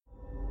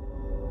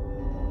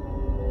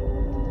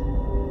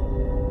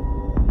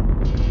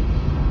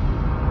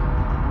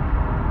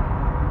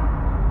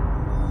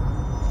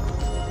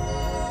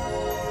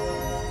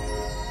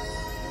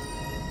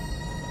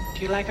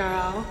like our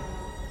owl?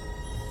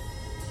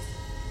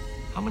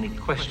 How many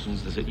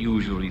questions does it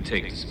usually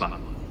take to spot?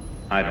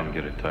 I don't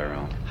get it,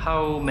 Tyrell.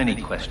 How many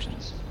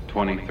questions?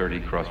 20, 30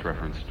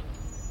 cross-referenced.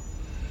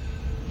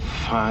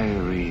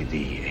 Fiery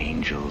the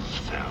angels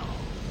fell.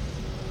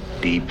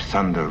 Deep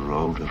thunder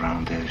rolled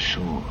around their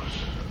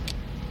shores,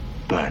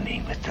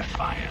 burning with the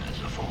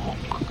fires of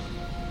Orc.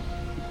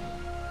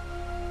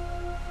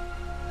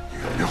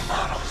 You new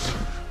models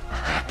are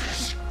happy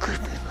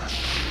creeping the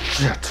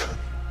shit.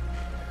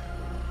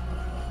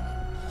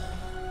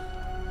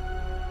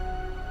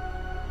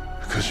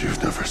 Because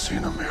you've never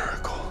seen a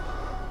miracle.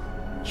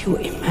 You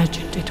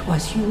imagined it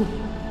was you.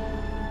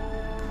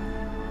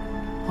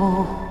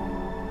 Oh,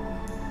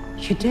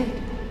 you did.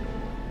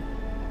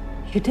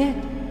 You did.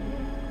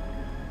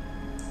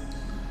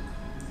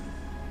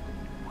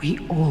 We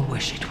all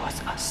wish it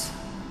was us.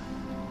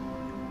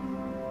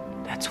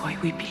 That's why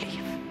we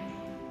believe.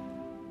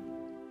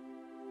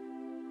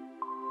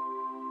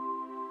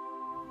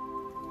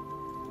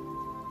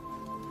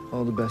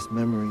 All the best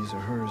memories are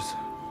hers.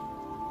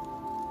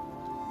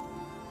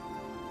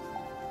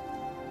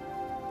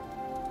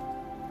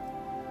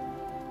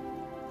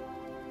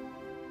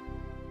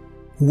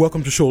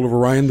 Welcome to Shoulder of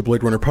Orion, the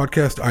Blade Runner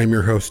podcast. I'm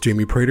your host,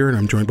 Jamie Prater, and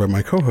I'm joined by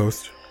my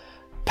co-host,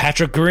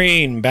 Patrick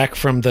Green, back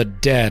from the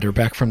dead, or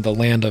back from the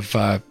land of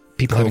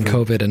people having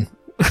COVID and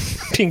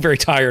being very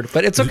tired.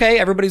 But it's okay.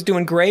 Everybody's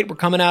doing great. We're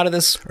coming out of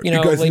this, you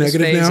guys latest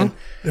negative phase. now?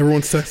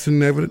 Everyone's texting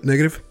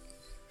negative?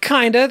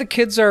 Kinda. The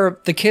kids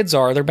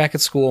are. They're back at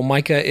school.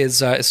 Micah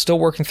is still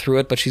working through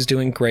it, but she's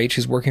doing great.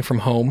 She's working from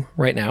home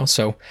right now,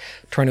 so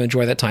trying to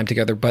enjoy that time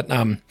together. But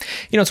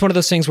it's one of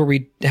those things where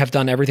we have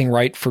done everything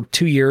right for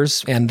 2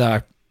 years, and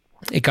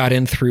it got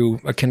in through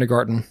a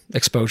kindergarten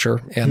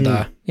exposure,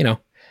 and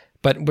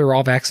but we're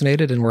all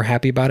vaccinated and we're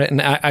happy about it.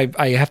 And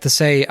I have to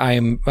say,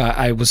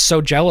 I was so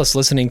jealous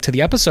listening to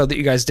the episode that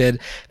you guys did,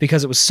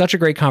 because it was such a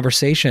great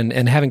conversation,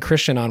 and having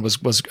Christian on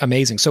was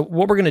amazing. So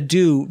what we're going to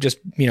do, just,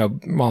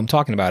 while I'm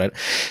talking about it,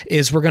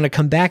 is we're going to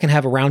come back and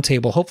have a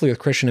roundtable, hopefully with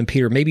Christian and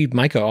Peter, maybe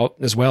Micah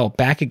as well,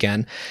 back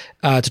again,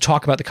 to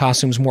talk about the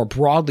costumes more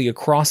broadly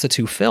across the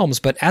two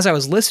films. But as I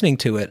was listening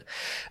to it,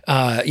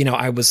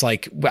 I was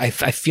like, I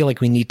feel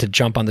like we need to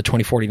jump on the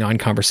 2049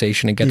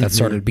 conversation and get that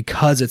started,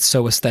 because it's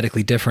so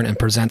aesthetically different and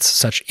presents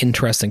such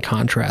interesting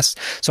contrasts.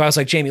 So I was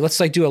like, Jamie, let's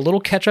do a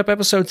little catch-up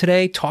episode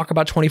today, talk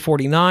about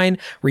 2049,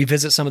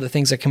 revisit some of the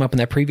things that came up in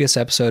that previous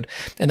episode,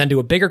 and then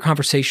do a bigger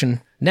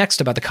conversation next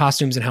about the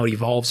costumes and how it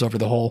evolves over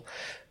the whole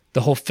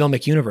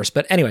filmic universe.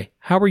 But anyway,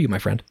 how are you, my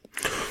friend?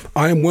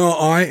 I am well.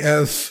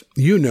 As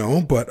you know,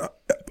 but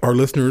our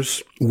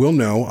listeners will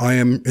know, I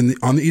am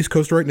on the East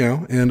Coast right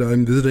now, and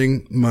I'm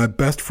visiting my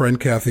best friend,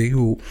 Kathy,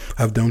 who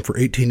I've known for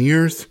 18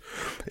 years.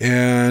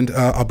 And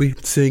I'll be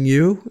seeing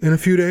you in a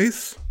few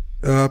days.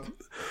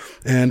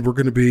 And we're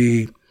going to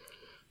be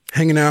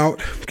hanging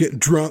out, getting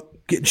drunk,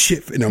 getting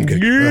shit. No, I'm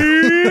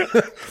kidding.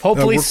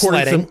 Hopefully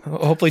sledding.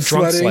 Hopefully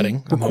drunk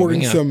sledding.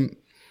 Recording some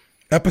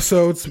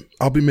episodes.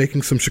 I'll be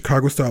making some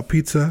Chicago-style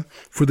pizza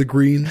for the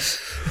Greens.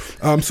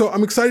 So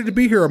I'm excited to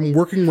be here. I'm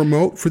working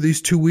remote for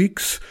these 2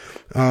 weeks.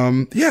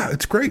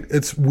 It's great.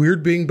 It's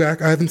weird being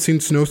back. I haven't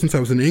seen snow since I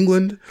was in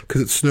England,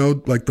 because it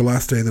snowed like the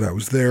last day that I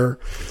was there.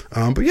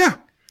 But yeah,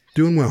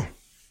 doing well.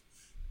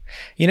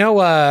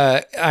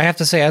 I have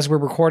to say, as we're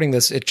recording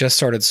this, it just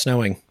started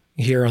snowing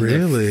here on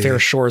the fair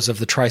shores of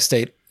the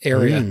tri-state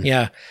area.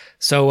 Yeah.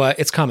 So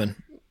it's coming.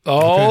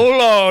 Oh,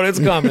 Lord, it's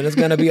coming. It's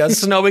going to be a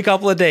snowy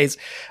couple of days.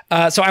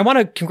 So I want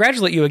to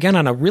congratulate you again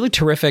on a really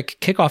terrific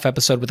kickoff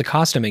episode with the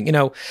costuming.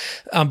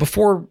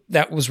 Before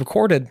that was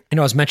recorded, I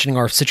was mentioning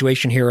our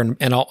situation here,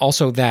 and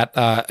also that,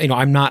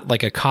 I'm not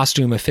like a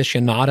costume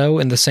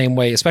aficionado in the same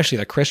way, especially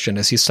like Christian,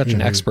 as he's such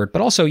an expert.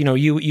 But also,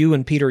 you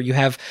and Peter, you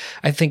have,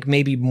 I think,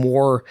 maybe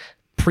more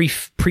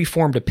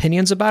preformed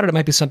opinions about it. It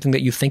might be something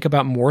that you think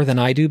about more than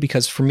I do,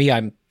 because for me,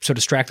 I'm so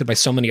distracted by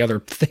so many other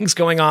things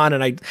going on,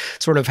 and I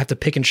sort of have to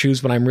pick and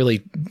choose what I'm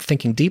really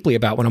thinking deeply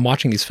about when I'm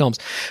watching these films.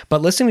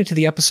 But listening to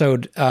the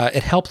episode,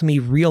 it helped me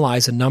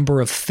realize a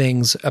number of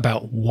things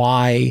about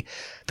why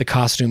the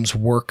costumes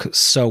work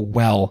so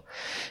well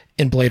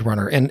in Blade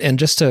Runner. And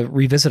just to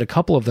revisit a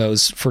couple of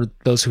those for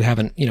those who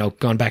haven't,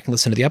 gone back and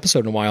listened to the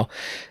episode in a while,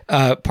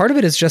 part of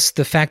it is just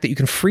the fact that you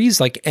can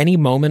freeze like any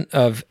moment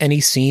of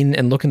any scene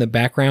and look in the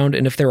background.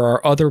 And if there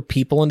are other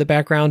people in the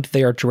background,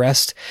 they are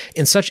dressed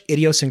in such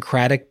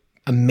idiosyncratic,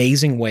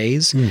 amazing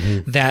ways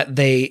that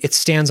it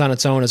stands on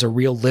its own as a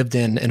real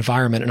lived-in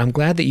environment. And I'm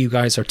glad that you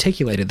guys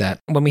articulated that.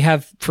 When we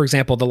have, for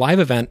example, the live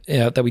event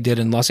that we did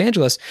in Los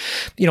Angeles,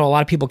 a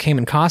lot of people came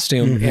in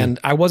costume, and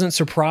I wasn't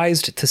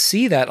surprised to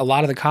see that a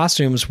lot of the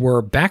costumes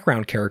were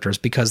background characters,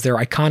 because they're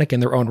iconic in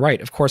their own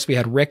right. Of course, we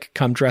had Rick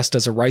come dressed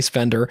as a rice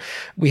vendor.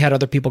 We had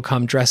other people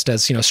come dressed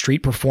as, street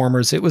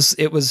performers.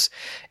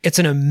 It's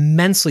an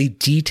immensely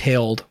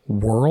detailed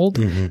world,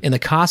 and the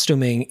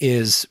costuming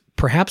is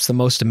perhaps the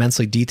most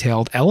immensely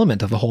detailed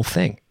element of the whole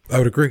thing. I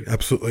would agree.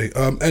 Absolutely.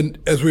 And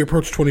as we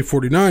approach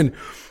 2049,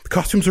 the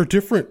costumes are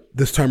different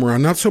this time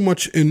around. Not so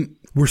much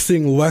we're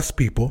seeing less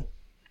people.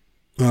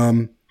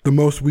 The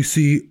most we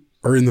see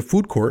are in the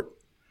food court.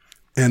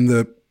 and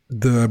the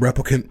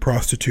replicant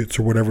prostitutes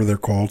or whatever they're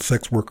called,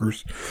 sex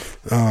workers.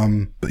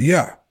 But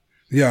yeah,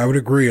 I would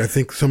agree. I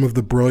think some of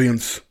the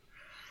brilliance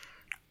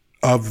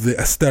of the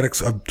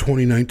aesthetics of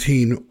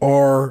 2019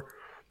 are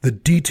the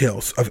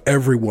details of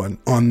everyone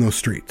on those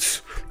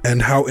streets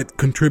and how it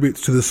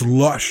contributes to this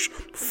lush,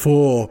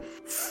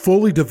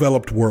 fully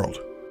developed world.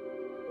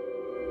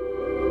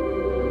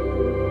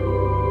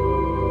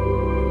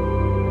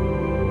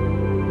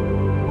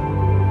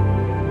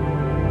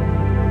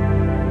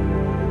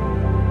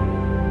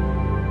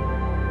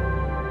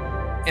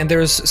 And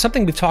there's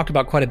something we've talked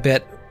about quite a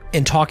bit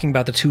in talking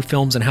about the two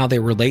films and how they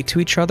relate to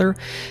each other,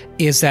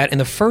 is that in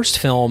the first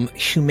film,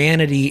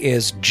 humanity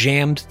is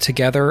jammed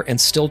together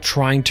and still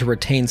trying to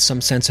retain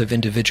some sense of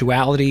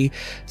individuality,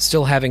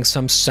 still having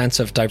some sense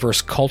of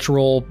diverse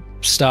cultural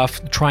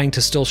stuff, trying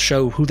to still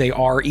show who they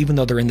are, even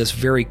though they're in this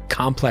very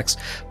complex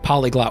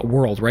polyglot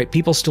world, right?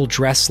 People still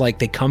dress like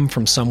they come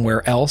from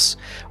somewhere else,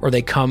 or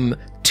they come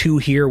to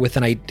here with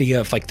an idea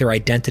of like their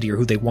identity or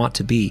who they want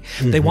to be.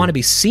 Mm-hmm. They want to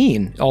be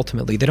seen,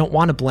 ultimately. They don't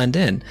want to blend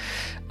in.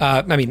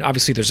 I mean,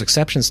 obviously there's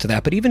exceptions to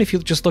that, but even if you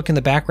just look in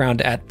the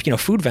background at,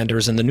 food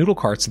vendors and the noodle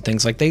carts and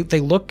things, like they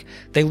look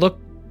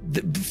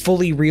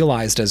fully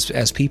realized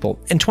as people.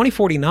 In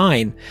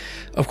 2049,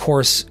 of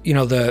course,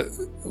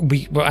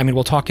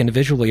 we'll talk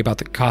individually about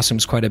the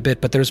costumes quite a bit,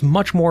 but there's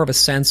much more of a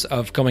sense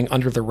of going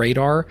under the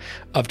radar,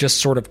 of just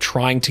sort of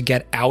trying to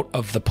get out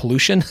of the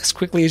pollution as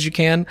quickly as you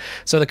can.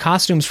 So the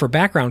costumes for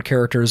background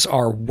characters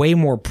are way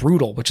more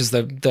brutal, which is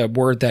the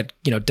word that,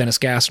 Dennis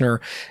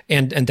Gassner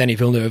and Denis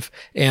Villeneuve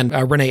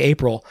and Renee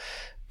April,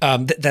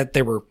 that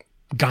they were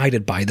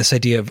guided by this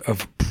idea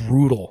of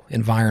brutal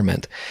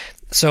environment.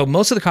 So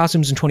most of the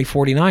costumes in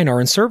 2049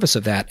 are in service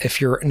of that. If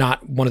you're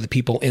not one of the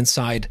people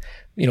inside,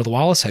 the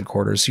Wallace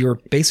headquarters, you're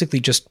basically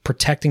just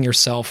protecting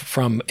yourself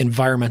from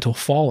environmental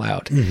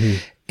fallout. Mm-hmm.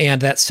 And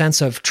that sense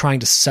of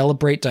trying to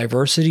celebrate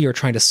diversity or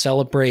trying to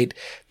celebrate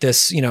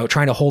this,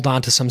 trying to hold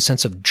on to some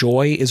sense of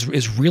joy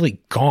is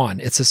really gone.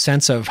 It's a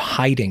sense of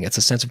hiding. It's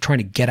a sense of trying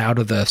to get out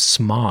of the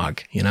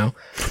smog,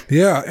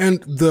 Yeah.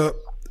 And the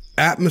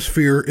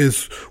atmosphere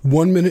is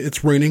 1 minute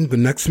it's raining, the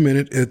next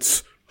minute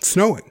it's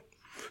snowing.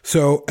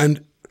 So,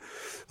 and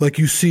like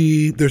you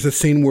see, there's a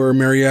scene where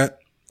Mariette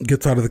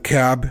gets out of the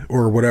cab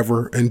or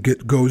whatever and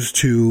goes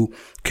to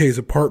Kay's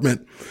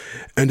apartment,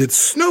 and it's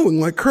snowing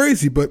like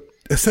crazy, but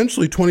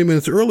essentially 20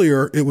 minutes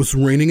earlier, it was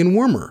raining and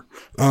warmer.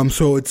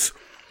 So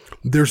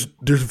there's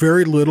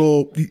very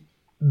little,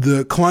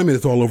 the climate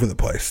is all over the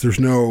place. There's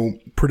no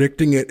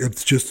predicting it.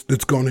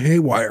 It's gone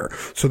haywire.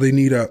 So they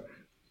need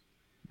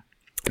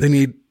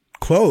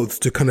clothes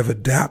to kind of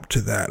adapt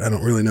to that. I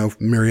don't really know if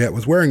Mariette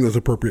was wearing those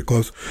appropriate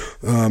clothes.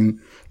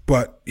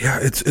 But yeah,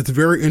 it's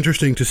very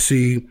interesting to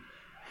see,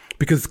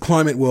 because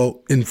climate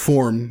will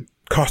inform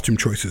costume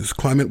choices.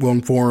 Climate will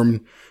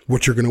inform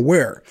what you're going to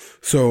wear.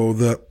 So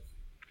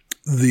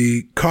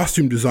the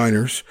costume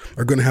designers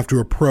are going to have to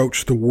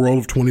approach the world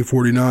of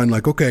 2049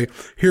 like, okay,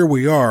 here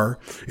we are.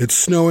 It's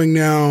snowing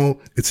now.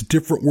 It's a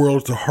different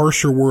world. It's a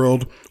harsher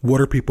world.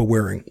 What are people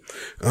wearing?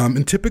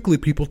 And typically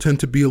people tend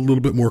to be a little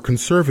bit more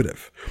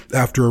conservative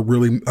after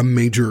a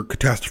major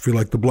catastrophe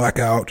like the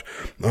blackout,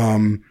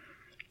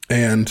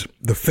 and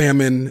the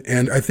famine.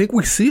 And I think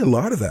we see a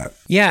lot of that.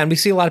 Yeah. And we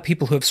see a lot of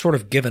people who have sort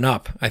of given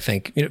up, I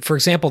think. For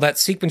example, that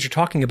sequence you're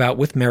talking about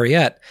with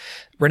Mariette,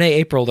 Renee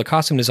April, the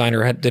costume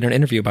designer, did an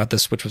interview about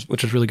this, which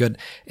was really good.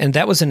 And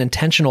that was an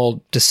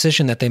intentional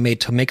decision that they made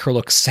to make her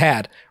look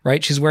sad,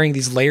 right? She's wearing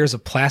these layers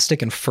of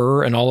plastic and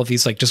fur and all of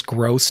these like just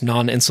gross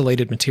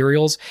non-insulated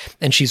materials.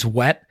 And she's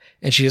wet.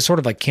 And she just sort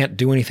of like can't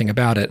do anything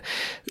about it.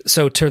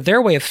 So to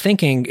their way of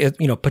thinking,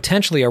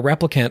 potentially a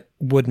replicant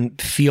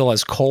wouldn't feel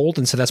as cold.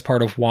 And so that's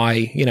part of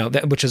why,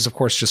 which is of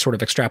course just sort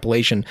of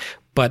extrapolation.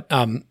 But,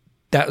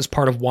 that was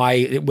part of why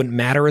it wouldn't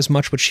matter as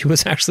much what she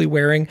was actually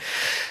wearing.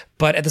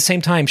 But at the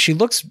same time, she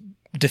looks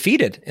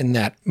defeated in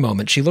that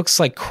moment. She looks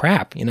like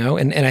crap, and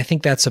I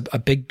think that's a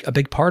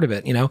big part of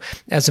it.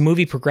 As the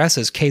movie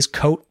progresses, Kay's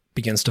coat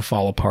begins to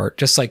fall apart.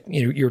 Just like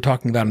you were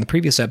talking about in the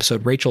previous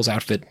episode, Rachel's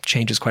outfit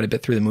changes quite a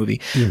bit through the movie.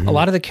 Mm-hmm. A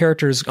lot of the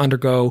characters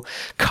undergo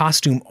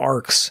costume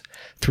arcs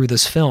through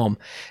this film.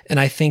 And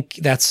I think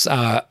that's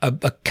a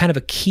kind of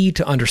a key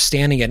to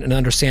understanding it and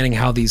understanding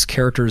how these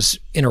characters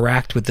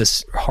interact with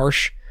this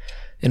harsh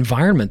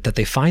environment that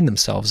they find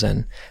themselves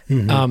in.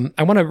 Mm-hmm.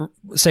 I want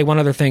to say one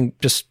other thing,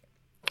 just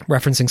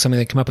referencing something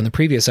that came up in the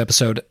previous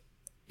episode.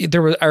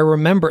 I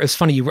remember, it's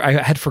funny,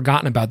 I had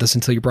forgotten about this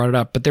until you brought it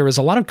up, but there was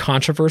a lot of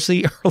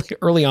controversy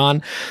early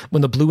on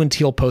when the blue and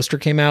teal poster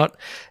came out,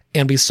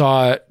 and we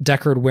saw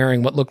Deckard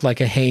wearing what looked like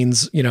a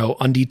Hanes,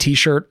 undie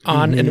t-shirt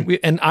on. Mm-hmm.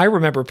 And I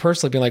remember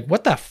personally being like,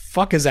 what the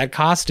fuck is that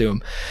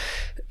costume?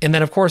 And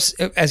then of course,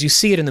 as you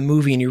see it in the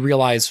movie and you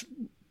realize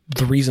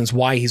the reasons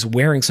why he's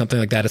wearing something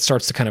like that, it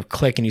starts to kind of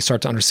click and you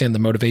start to understand the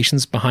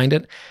motivations behind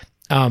it.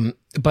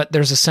 But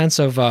there's a sense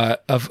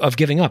of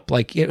giving up.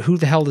 Like, who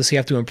the hell does he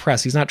have to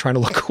impress? He's not trying to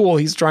look cool.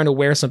 He's trying to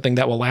wear something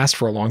that will last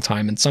for a long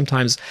time. And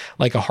sometimes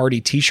like a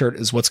Hardy t-shirt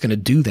is what's going to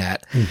do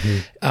that.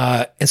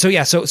 And so,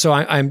 yeah, so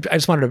I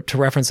just wanted to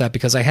reference that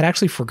because I had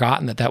actually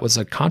forgotten that was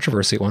a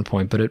controversy at one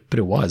point, but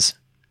it was.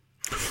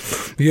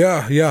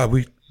 Yeah.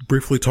 We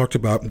briefly talked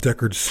about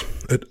Deckard's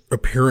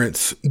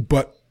appearance,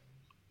 but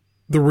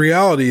the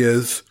reality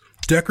is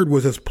Deckard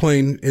was as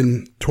plain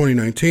in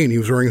 2019. He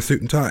was wearing a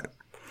suit and tie.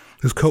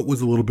 His coat was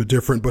a little bit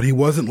different, but he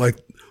wasn't like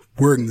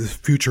wearing this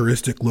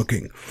futuristic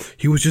looking.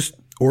 He was just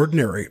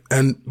ordinary.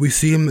 And we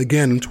see him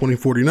again in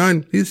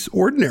 2049. He's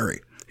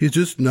ordinary. He's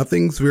just,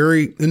 nothing's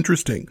very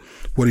interesting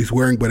what he's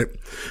wearing, but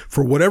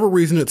for whatever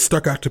reason, it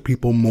stuck out to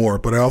people more.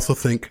 But I also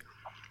think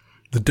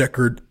the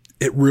Deckard,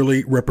 it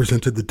really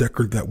represented the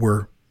Deckard that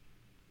we're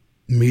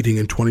meeting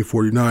in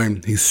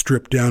 2049. He's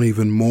stripped down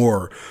even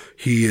more.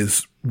 He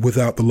is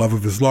without the love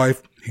of his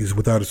life. He's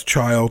without his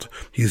child.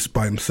 He's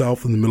by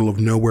himself in the middle of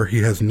nowhere. He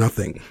has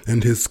nothing.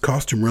 And his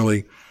costume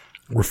really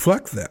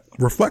reflects that.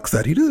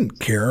 He doesn't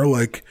care.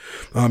 Like,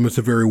 it's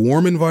a very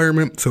warm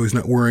environment, so he's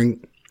not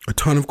wearing a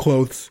ton of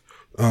clothes.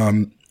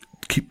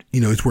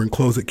 He's wearing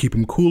clothes that keep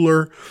him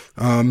cooler.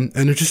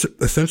 And it's just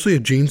essentially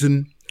jeans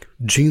and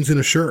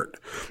a shirt.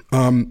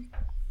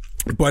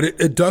 But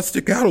it does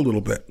stick out a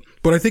little bit,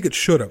 but I think it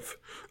should have.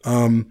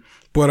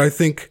 But I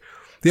think,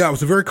 yeah, it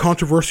was a very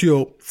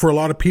controversial, for a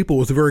lot of people, it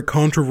was a very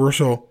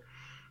controversial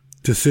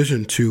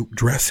decision to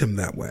dress him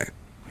that way.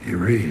 He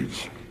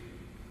reads.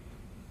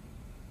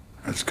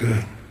 That's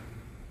good.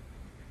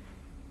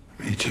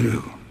 Me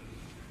too.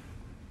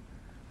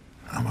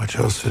 Not much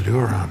else to do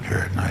around here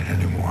at night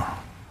anymore.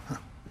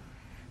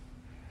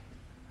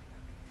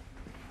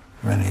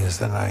 Many is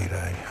the night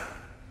I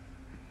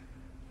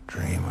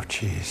dream of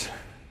cheese.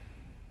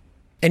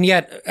 And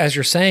yet, as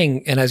you're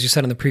saying, and as you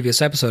said in the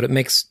previous episode, it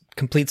makes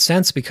complete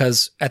sense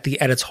because at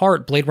its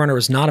heart, Blade Runner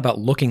is not about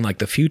looking like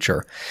the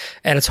future.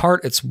 At its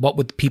heart, it's what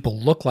would people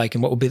look like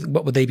and what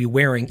would they be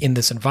wearing in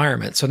this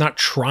environment. So not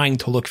trying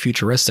to look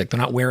futuristic. They're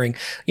not wearing,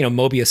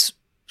 Mobius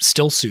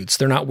still suits.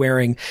 They're not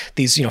wearing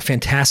these,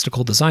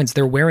 fantastical designs.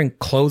 They're wearing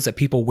clothes that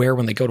people wear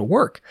when they go to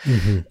work.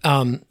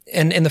 And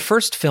in the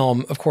first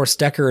film, of course,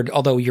 Deckard,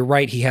 although you're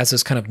right, he has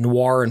this kind of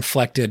noir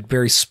inflected,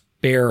 very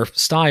spare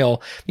style,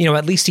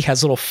 at least he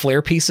has little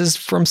flare pieces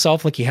for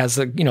himself. Like he has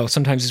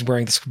sometimes he's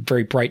wearing this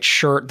very bright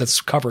shirt that's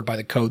covered by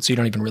the coat, so you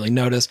don't even really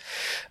notice.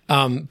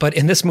 But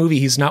in this movie,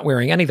 he's not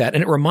wearing any of that.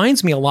 And it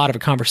reminds me a lot of a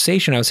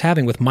conversation I was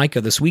having with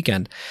Micah this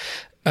weekend,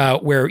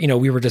 where,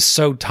 we were just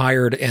so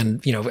tired and,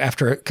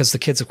 because the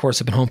kids, of course,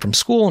 have been home from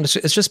school and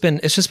it's just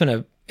been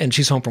and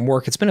she's home from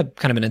work. It's been a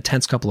kind of an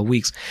intense couple of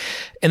weeks.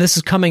 And this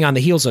is coming on the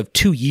heels of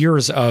 2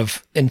 years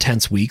of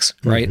intense weeks.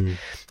 Right.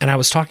 And I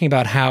was talking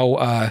about how,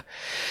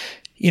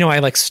 I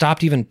like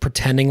stopped even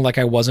pretending like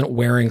I wasn't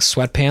wearing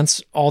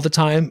sweatpants all the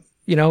time.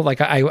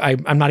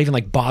 I'm not even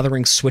like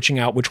bothering switching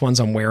out which ones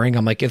I'm wearing.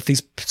 I'm like, if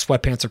these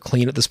sweatpants are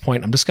clean at this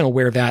point, I'm just going to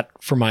wear that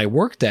for my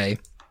work day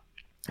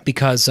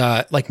because,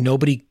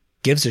 nobody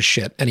gives a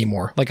shit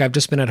anymore. Like I've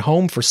just been at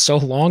home for so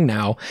long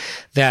now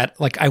that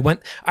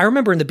I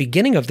remember in the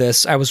beginning of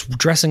this, I was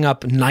dressing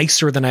up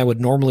nicer than I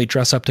would normally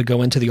dress up to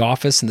go into the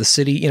office in the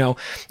city.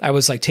 I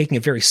was like taking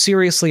it very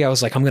seriously. I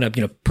was like, I'm going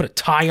to, put a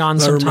tie on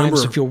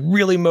sometimes to feel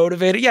really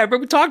motivated. Yeah, but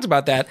we talked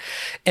about that.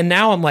 And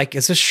now I'm like,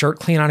 is this shirt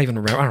clean? I don't even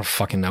remember. I don't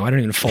fucking know. I don't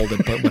even fold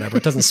it, but whatever.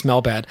 It doesn't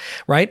smell bad.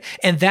 Right.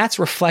 And that's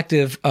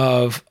reflective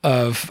of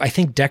I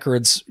think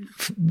Deckard's,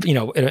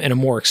 in a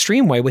more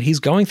extreme way, what he's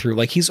going through.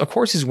 Like he's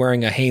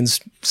wearing a Hanes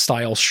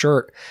style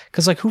shirt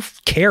because who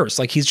cares?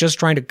 Like he's just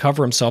trying to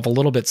cover himself a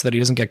little bit so that he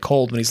doesn't get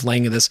cold when he's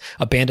laying in this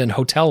abandoned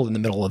hotel in the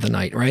middle of the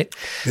night, right?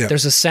 Yeah.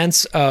 There's a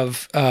sense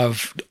of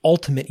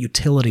ultimate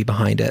utility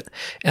behind it,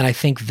 and I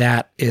think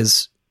that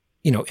is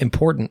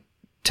important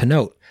to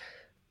note.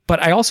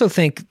 But I also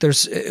think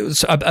there's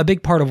a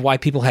big part of why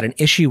people had an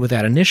issue with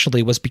that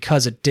initially was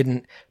because it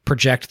didn't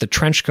project the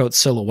trench coat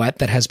silhouette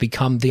that has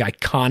become the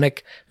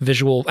iconic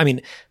visual. I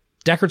mean,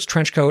 Deckard's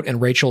trench coat and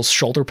Rachel's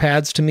shoulder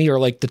pads to me are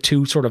like the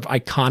two sort of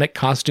iconic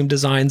costume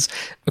designs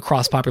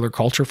across popular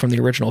culture from the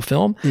original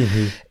film.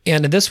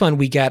 And in this one,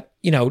 we get,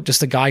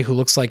 just a guy who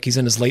looks like he's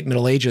in his late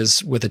middle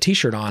ages with a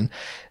t-shirt on.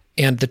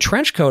 And the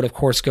trench coat, of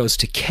course, goes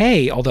to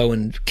Kay, although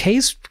in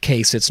Kay's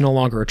case, it's no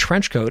longer a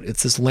trench coat.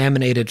 It's this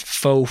laminated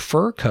faux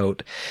fur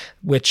coat,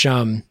 which,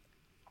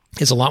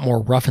 is a lot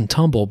more rough and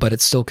tumble, but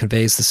it still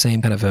conveys the same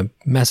kind of a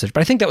message.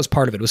 But I think that was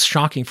part of it. It was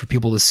shocking for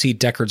people to see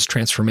Deckard's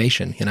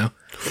transformation,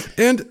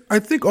 And I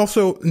think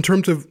also in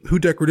terms of who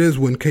Deckard is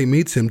when Kay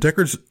meets him,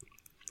 Deckard's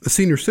a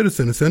senior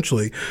citizen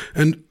essentially.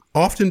 And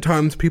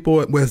oftentimes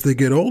people, as they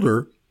get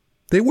older,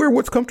 they wear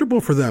what's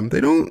comfortable for them. They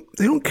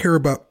don't care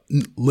about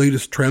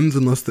latest trends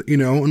unless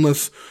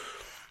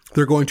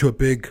they're going to a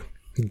big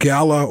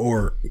gala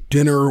or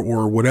dinner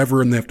or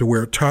whatever and they have to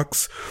wear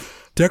tux.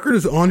 Deckard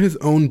is on his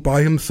own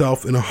by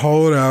himself in a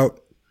hollowed out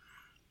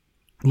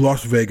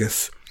Las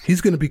Vegas.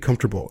 He's going to be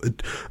comfortable.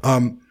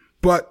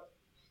 But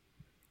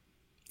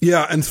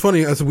yeah, and it's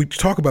funny as we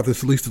talk about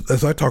this, at least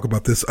as I talk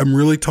about this, I'm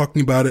really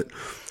talking about it.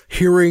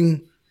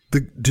 hearing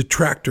the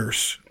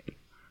detractors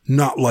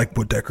not like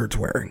what Deckard's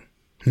wearing,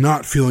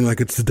 not feeling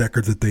like it's the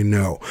Deckard that they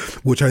know,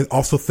 which I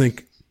also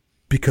think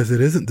because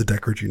it isn't the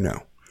Deckard you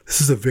know. This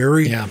is a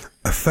very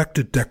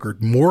affected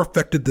Deckard, more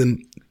affected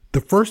than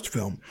the first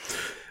film.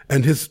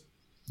 And his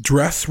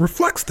dress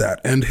reflects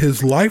that, and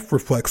his life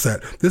reflects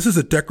that. This is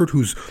a Deckard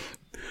who's,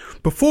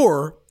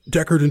 before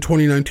Deckard in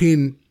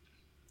 2019,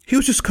 he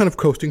was just kind of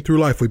coasting through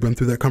life. We've been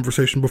through that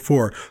conversation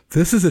before.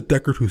 This is a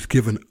Deckard who's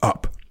given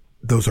up.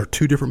 Those are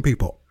two different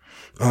people.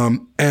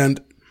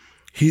 And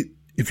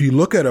if you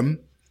look at him,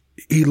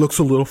 he looks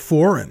a little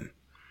foreign.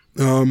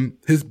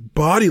 His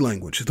body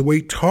language, the way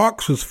he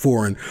talks was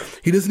foreign.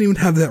 He doesn't even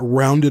have that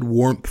rounded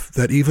warmth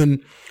that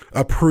even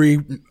a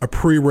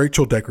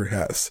pre-Rachel Deckard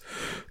has.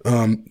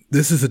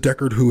 This is a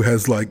Deckard who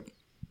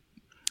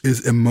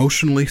is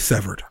emotionally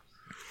severed.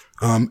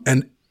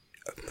 And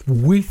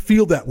we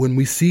feel that when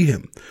we see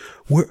him.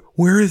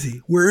 Where is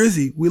he? Where is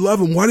he? We love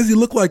him. Why does he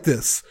look like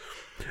this?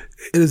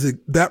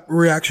 That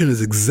reaction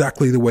is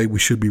exactly the way we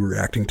should be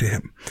reacting to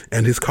him.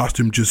 And his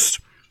costume just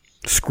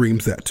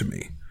screams that to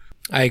me.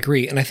 I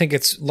agree. And I think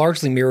it's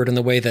largely mirrored in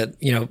the way that,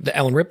 the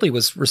Ellen Ripley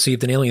was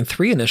received in Alien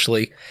 3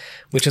 initially,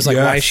 which is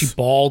why is she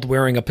bald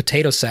wearing a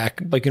potato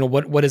sack?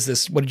 What is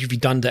this? What have you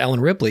done to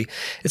Ellen Ripley?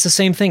 It's the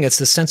same thing. It's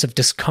this sense of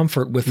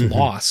discomfort with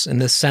loss, and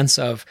this sense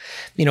of,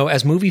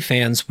 as movie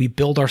fans, we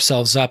build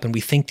ourselves up and we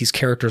think these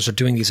characters are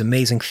doing these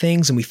amazing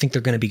things and we think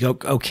they're going to be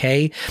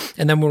okay.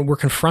 And then when we're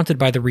confronted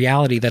by the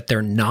reality that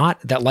they're not,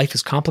 that life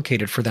is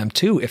complicated for them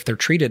too, if they're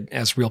treated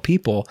as real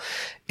people,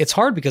 it's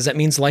hard because that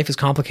means life is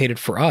complicated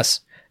for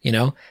us.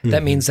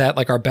 That means that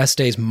our best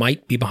days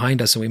might be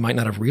behind us and we might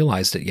not have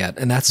realized it yet.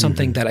 And that's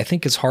something that I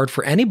think is hard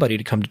for anybody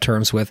to come to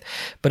terms with,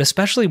 but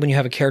especially when you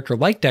have a character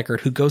like Deckard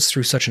who goes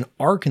through such an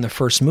arc in the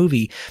first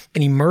movie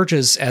and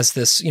emerges as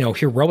this,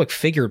 heroic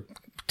figure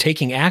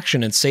taking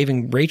action and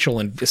saving Rachel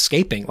and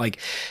escaping.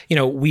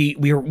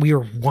 We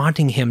are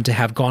wanting him to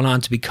have gone on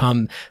to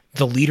become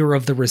the leader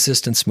of the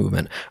resistance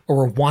movement, or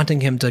we're wanting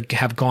him to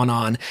have gone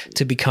on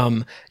to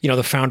become,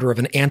 the founder of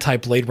an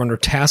anti-Blade Runner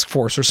task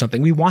force or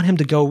something. We want him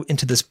to go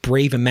into this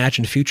brave,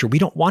 imagined future. We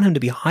don't want him to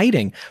be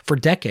hiding for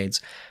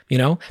decades,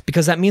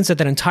 because that means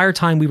that entire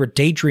time we were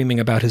daydreaming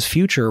about his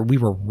future, we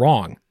were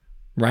wrong,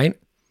 right?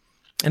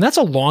 And that's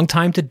a long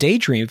time to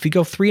daydream. If you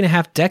go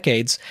 3.5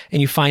 decades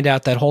and you find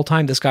out that whole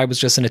time this guy was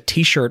just in a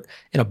t-shirt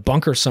in a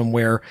bunker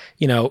somewhere,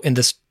 in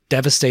this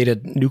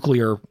devastated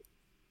nuclear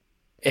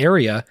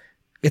area,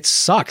 it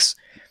sucks.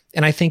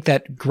 And I think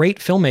that great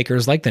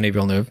filmmakers like Denis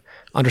Villeneuve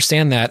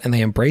understand that and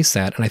they embrace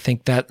that. And I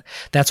think that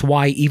that's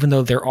why, even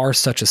though there are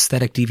such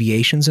aesthetic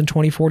deviations in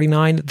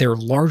 2049, they're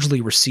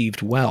largely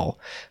received well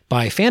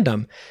by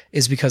fandom,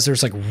 is because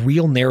there's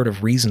real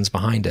narrative reasons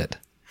behind it.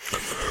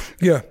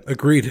 Yeah,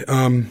 agreed.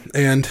 And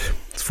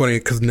it's funny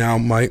because now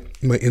my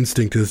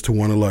instinct is to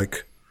want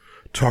to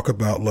talk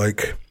about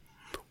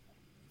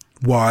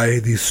why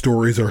these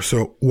stories are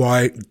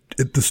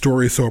the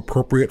story is so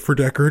appropriate for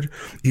Deckard,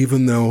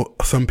 even though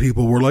some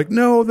people were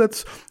no,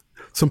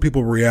 some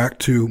people react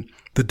to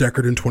the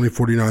Deckard in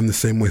 2049 the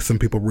same way some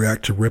people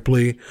react to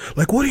Ripley.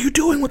 What are you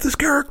doing with this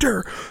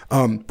character?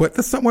 But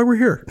that's not why we're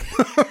here.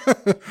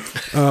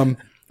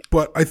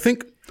 But I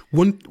think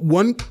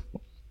one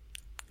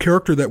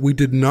character that we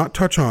did not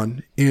touch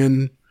on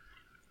in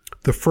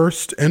the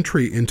first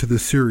entry into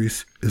this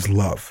series is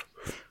Love.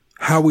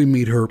 How we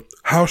meet her,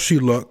 how she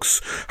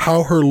looks,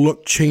 how her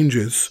look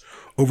changes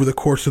over the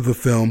course of the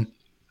film.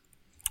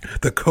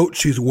 The coat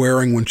she's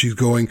wearing when she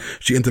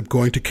ends up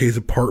going to Kay's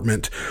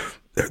apartment.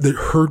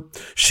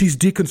 She's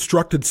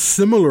deconstructed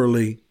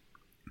similarly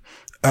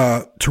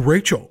to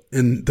Rachel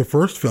in the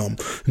first film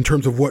in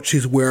terms of what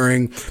she's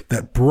wearing,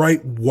 that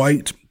bright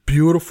white,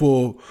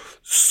 beautiful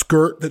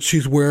skirt that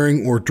she's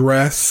wearing or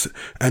dress,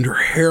 and her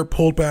hair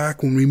pulled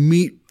back when we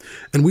meet.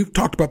 And we've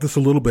talked about this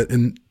a little bit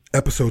in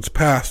episodes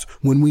past.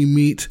 When we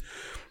meet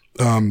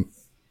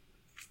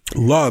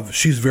Love,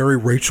 she's very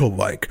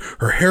Rachel-like.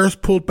 Her hair's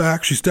pulled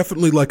back. She's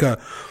definitely a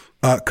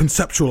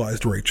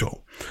conceptualized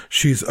Rachel.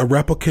 She's a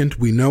replicant.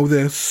 We know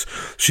this.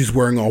 She's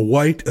wearing all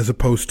white as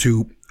opposed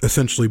to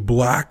essentially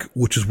black,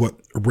 which is what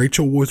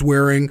Rachel was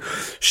wearing.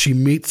 She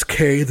meets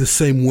Kay the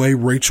same way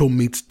Rachel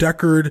meets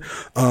Deckard.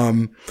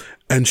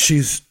 And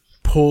she's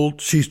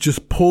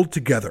just pulled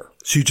together.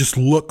 She just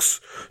looks,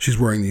 she's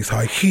wearing these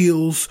high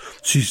heels.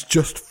 She's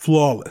just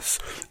flawless.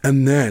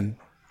 And then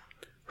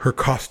her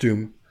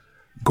costume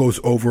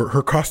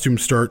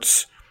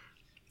starts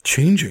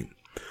changing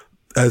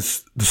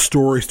as the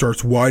story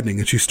starts widening,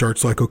 and she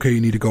starts okay, you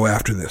need to go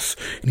after this.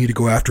 You need to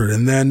go after it.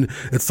 And then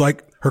it's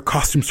her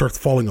costume starts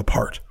falling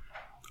apart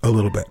a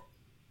little bit,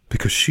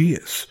 because she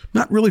is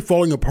not really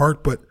falling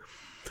apart, but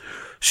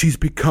she's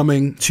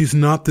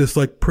not this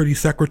pretty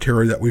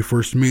secretary that we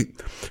first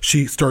meet.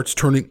 She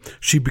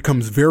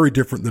becomes very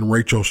different than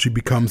Rachel. She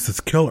becomes this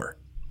killer,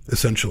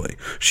 essentially.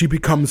 She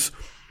becomes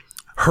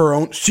her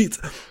own.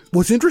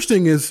 What's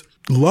interesting is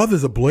Love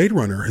is a Blade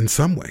Runner in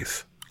some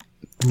ways.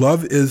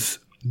 Love is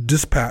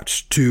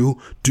dispatched to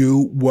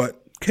do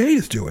what Kay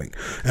is doing.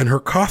 And her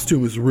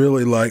costume is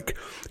really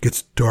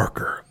gets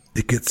darker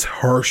it gets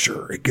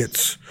harsher.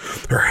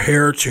 Her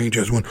hair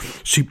changes when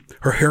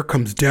her hair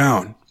comes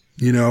down.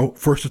 You know,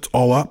 first it's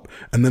all up,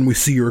 and then we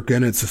see her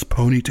again, it's this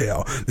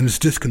ponytail. And it's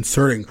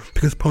disconcerting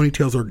because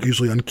ponytails are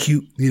usually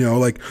uncute, you know,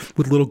 like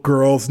with little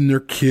girls, and they're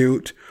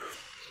cute.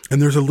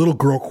 And there's a little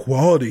girl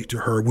quality to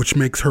her, which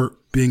makes her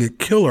being a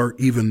killer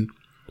even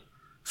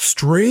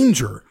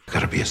stranger.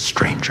 Gotta be a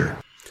stranger.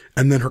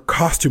 And then her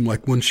costume,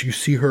 like when you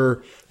see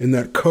her in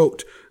that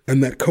coat,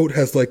 and that coat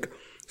has like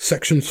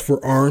sections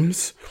for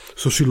arms,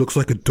 so she looks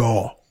like a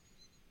doll.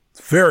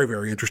 Very,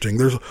 very interesting.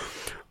 There's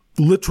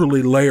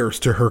literally layers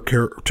to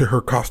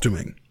her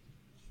costuming.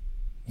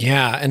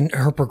 Yeah, and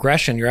her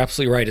progression, you're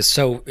absolutely right, is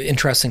so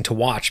interesting to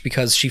watch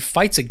because she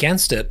fights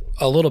against it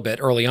a little bit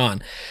early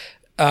on.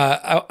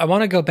 I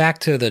want to go back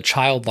to the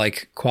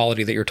childlike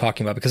quality that you're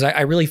talking about because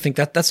I really think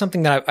that's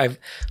something that I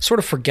sort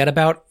of forget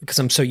about because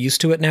I'm so used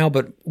to it now.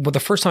 But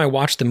the first time I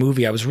watched the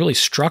movie, I was really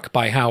struck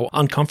by how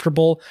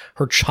uncomfortable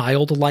her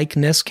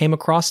childlikeness came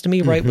across to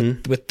me, right?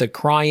 With the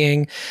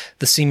crying,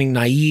 the seeming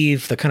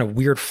naive, the kind of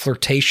weird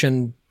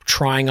flirtation,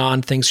 trying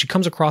on things. She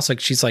comes across like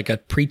she's like a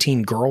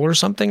preteen girl or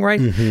something, right?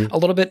 A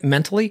little bit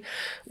mentally,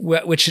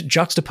 which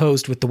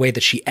juxtaposed with the way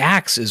that she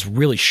acts is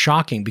really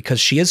shocking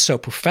because she is so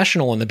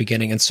professional in the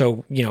beginning and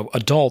so, you know,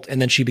 adult, and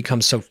then she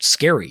becomes so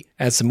scary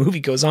as the movie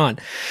goes on.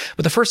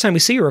 But the first time we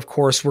see her, of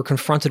course, we're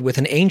confronted with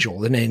an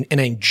angel, an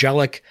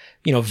angelic,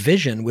 you know,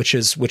 vision, which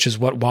is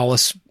what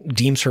Wallace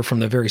deems her from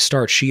the very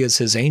start. She is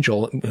his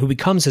angel who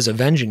becomes his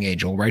avenging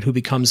angel, right? Who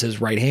becomes his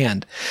right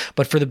hand.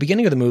 But for the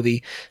beginning of the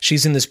movie,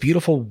 she's in this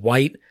beautiful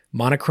white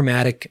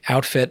monochromatic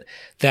outfit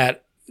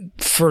that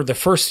for the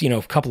first, you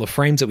know, couple of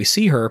frames that we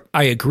see her,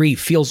 I agree,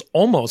 feels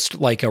almost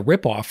like a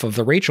ripoff of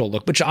the Rachel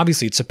look, which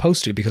obviously it's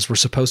supposed to because we're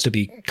supposed to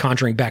be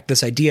conjuring back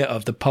this idea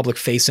of the public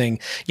facing,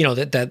 you know,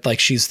 that like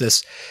she's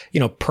this, you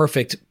know,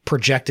 perfect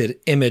projected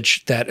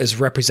image that is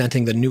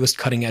representing the newest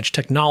cutting edge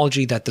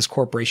technology that this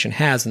corporation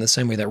has in the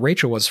same way that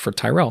Rachel was for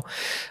Tyrell.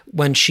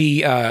 When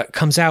she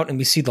comes out and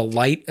we see the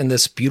light in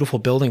this beautiful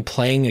building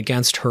playing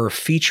against her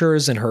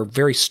features and her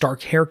very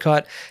stark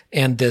haircut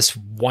and this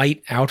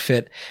white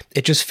outfit,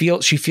 it just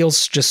she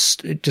feels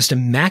just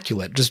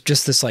immaculate, just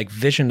this like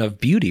vision of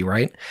beauty,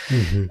 right?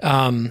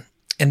 And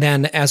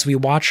then as we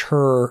watch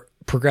her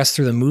progress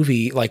through the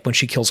movie, like when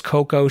she kills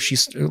Coco,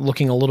 she's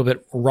looking a little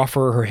bit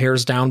rougher. Her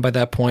hair's down by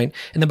that point.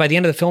 And then by the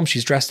end of the film,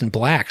 she's dressed in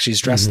black. She's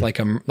dressed like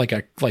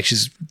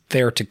she's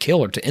there to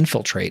kill or to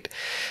infiltrate,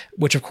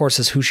 which of course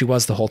is who she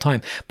was the whole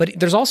time. But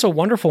there's also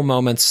wonderful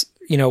moments,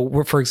 you know,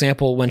 where, for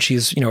example, when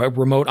she's, you know,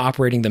 remote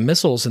operating the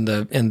missiles in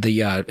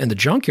the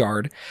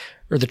junkyard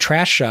or the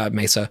trash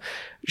mesa,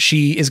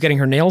 she is getting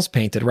her nails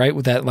painted, right?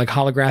 With that like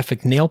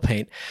holographic nail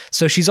paint.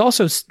 So she's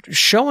also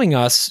showing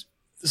us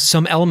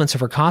some elements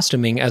of her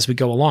costuming as we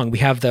go along. We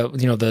have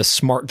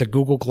the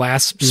Google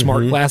Glass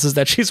smart glasses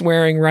that she's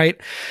wearing, right?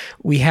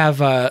 We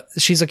have,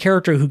 she's a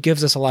character who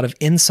gives us a lot of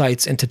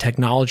insights into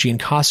technology and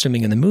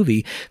costuming in the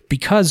movie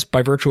because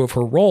by virtue of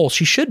her role,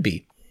 she should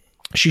be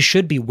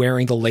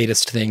wearing the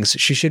latest things.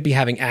 She should be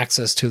having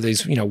access to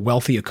these, you know,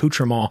 wealthy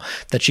accoutrements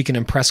that she can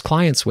impress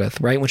clients with,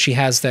 right? When she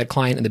has that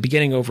client in the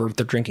beginning over,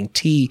 they're drinking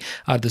tea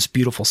out of this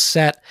beautiful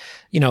set,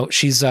 you know,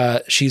 she's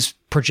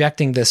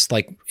projecting this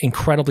like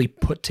incredibly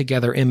put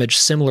together image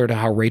similar to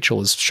how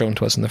Rachel is shown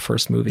to us in the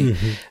first movie.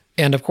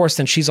 And of course,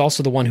 then she's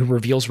also the one who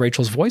reveals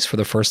Rachel's voice for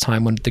the first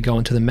time when they go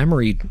into the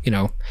memory, you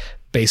know,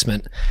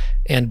 basement,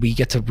 and we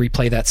get to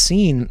replay that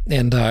scene,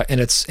 and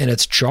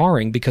it's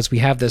jarring because we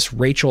have this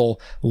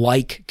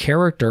Rachel-like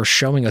character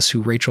showing us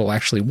who Rachel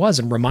actually was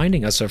and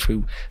reminding us of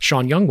who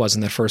Sean Young was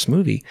in the first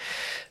movie.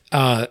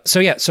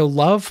 So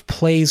Love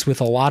plays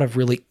with a lot of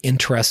really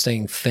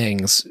interesting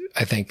things,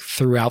 I think,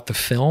 throughout the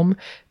film,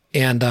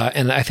 and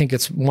I think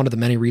it's one of the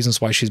many reasons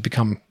why she's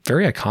become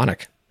very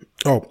iconic.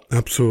 Oh,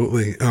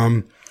 absolutely.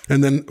 And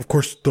then, of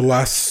course,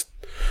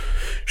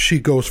 she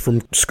goes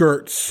from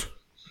skirts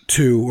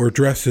or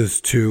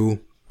dresses to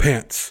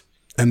pants,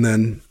 and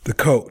then the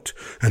coat,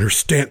 and her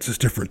stance is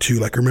different too.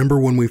 Like, remember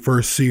when we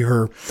first see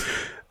her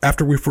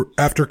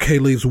after Kay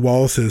leaves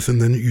Wallace's,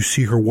 and then you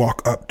see her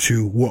walk up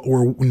to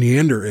where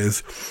Neander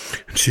is,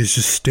 and she's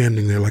just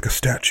standing there like a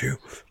statue,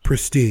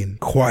 pristine,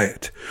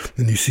 quiet.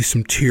 And you see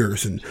some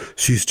tears, and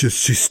she's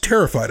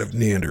terrified of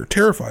Neander,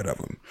 terrified of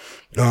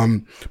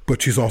him.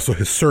 But she's also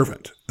his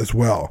servant as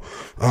well.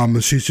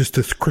 And she's just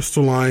this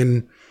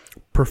crystalline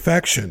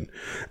perfection.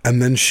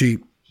 And then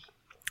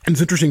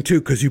it's interesting too,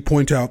 because you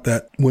point out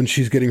that when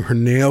she's getting her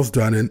nails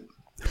done, and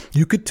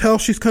you could tell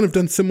she's kind of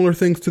done similar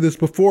things to this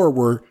before,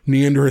 where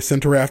Neander has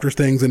sent her after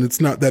things and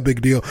it's not that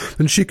big deal.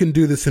 And she can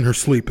do this in her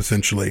sleep,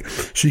 essentially.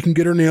 She can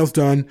get her nails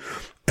done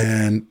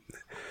and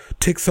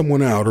take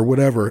someone out or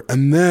whatever.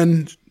 And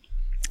then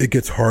it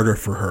gets harder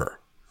for her.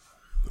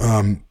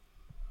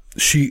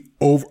 She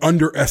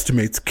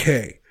underestimates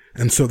Kay.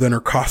 And so then her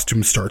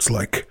costume starts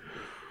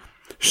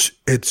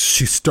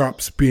she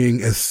stops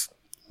being as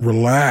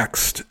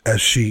relaxed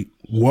as she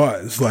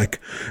was, like,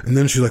 and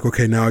then she's like,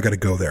 okay, now I got to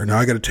go there. Now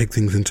I got to take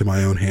things into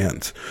my own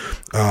hands.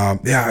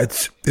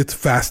 It's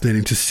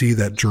fascinating to see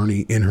that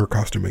journey in her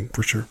costuming,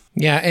 for sure.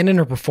 Yeah, and in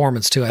her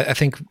performance too. I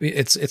think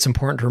it's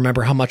important to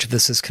remember how much of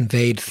this is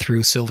conveyed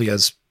through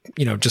Sylvia's,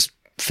 just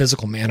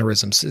physical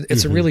mannerisms.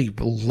 It's a really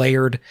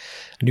layered,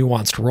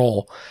 nuanced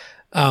role.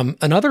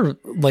 Another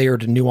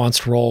layered,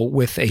 nuanced role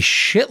with a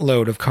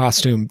shitload of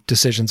costume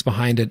decisions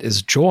behind it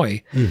is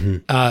Joy,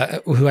 who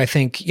I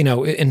think,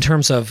 in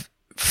terms of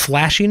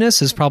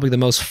flashiness, is probably the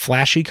most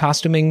flashy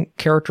costuming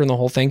character in the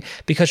whole thing,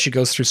 because she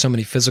goes through so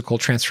many physical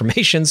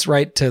transformations,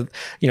 right? To,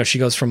 she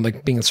goes from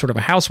like being sort of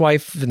a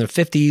housewife in the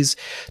 50s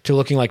to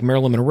looking like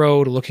Marilyn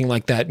Monroe, to looking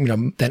like that,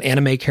 that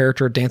anime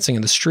character dancing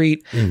in the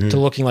street, to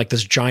looking like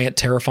this giant,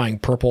 terrifying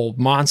purple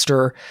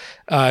monster,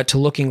 to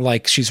looking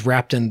like she's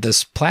wrapped in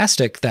this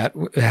plastic that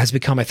has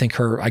become, I think,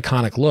 her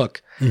iconic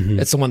look.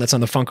 It's the one that's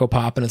on the Funko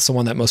Pop, and it's the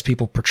one that most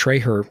people portray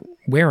her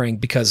wearing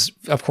because,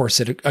 of course,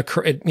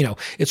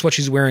 it's what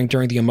she's wearing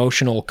during the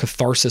emotional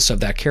catharsis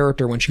of that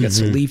character when she gets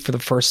to leave for the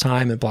first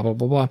time and blah, blah,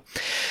 blah, blah.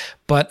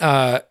 But,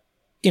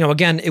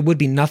 again, it would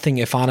be nothing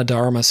if Ana de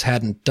Armas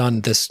hadn't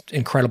done this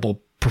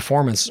incredible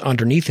performance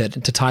underneath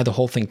it to tie the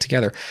whole thing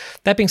together.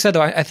 That being said,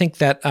 though, I think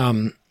that,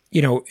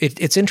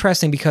 it's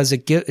interesting because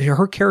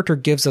her character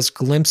gives us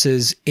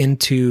glimpses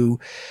into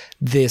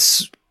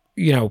this,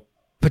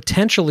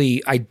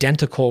 potentially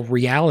identical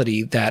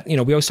reality that, we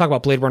always talk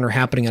about Blade Runner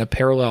happening in a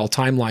parallel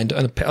timeline,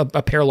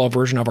 a parallel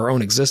version of our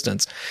own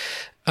existence.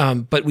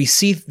 But we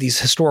see these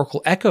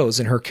historical echoes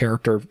in her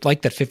character,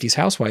 like that 50s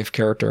housewife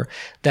character,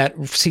 that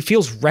she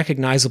feels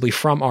recognizably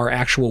from our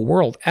actual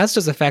world, as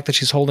does the fact that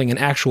she's holding an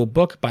actual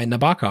book by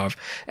Nabokov,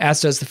 as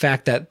does the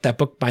fact that that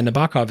book by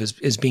Nabokov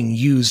is being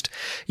used,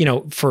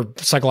 for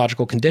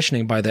psychological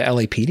conditioning by the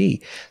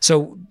LAPD.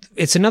 So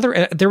it's I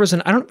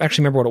don't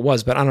actually remember what it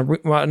was, but on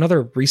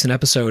another recent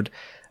episode,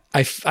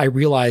 I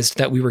realized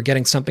that we were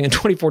getting something in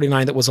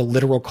 2049 that was a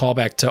literal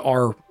callback to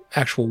our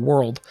actual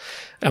world.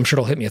 I'm sure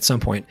it'll hit me at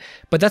some point.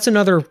 But that's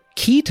another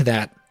key to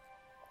that,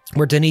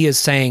 where Denis is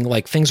saying,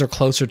 like, things are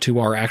closer to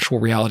our actual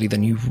reality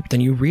than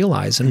you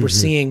realize. And we're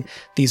seeing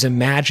these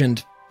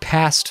imagined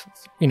past,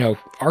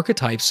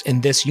 archetypes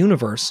in this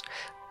universe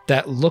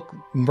that look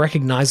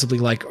recognizably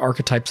like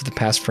archetypes of the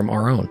past from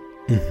our own.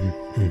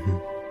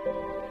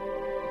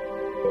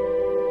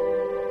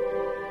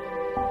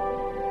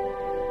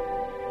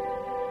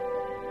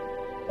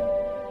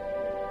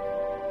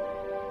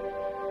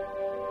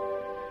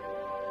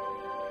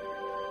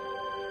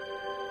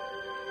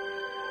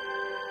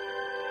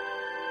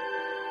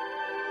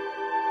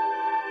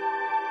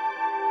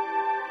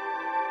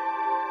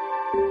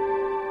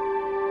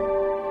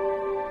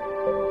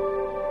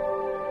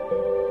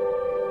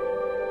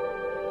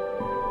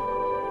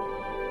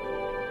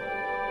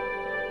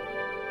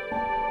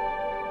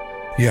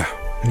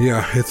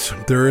 Yeah,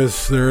 there is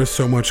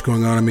so much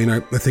going on. I mean, I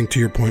think to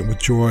your point with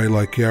Joy,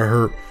 like,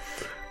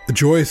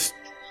 Joyce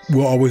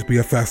will always be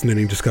a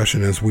fascinating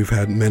discussion, as we've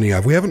had many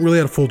of. We haven't really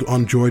had a full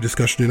on Joy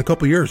discussion in a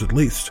couple of years, at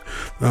least.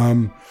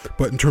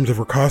 But in terms of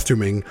her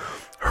costuming,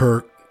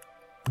 her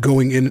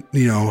going in,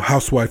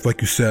 housewife,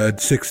 like you said,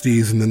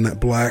 60s, and then that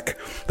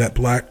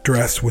black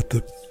dress with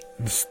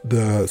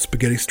the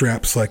spaghetti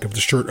straps, like, of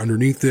the shirt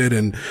underneath it.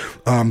 And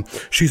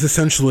she's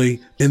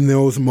essentially, in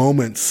those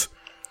moments,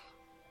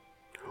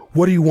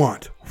 what do you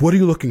want? What are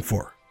you looking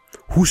for?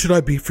 Who should I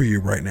be for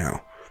you right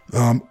now?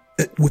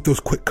 With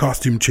those quick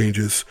costume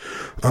changes.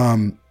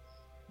 And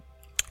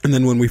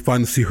then when we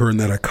finally see her in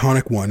that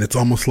iconic one, it's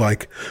almost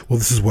like, well,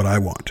 this is what I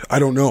want. I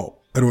don't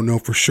know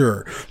for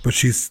sure, but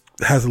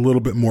has a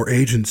little bit more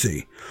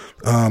agency.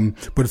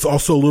 But it's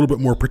also a little bit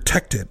more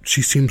protected.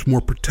 She seems more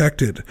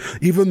protected,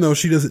 even though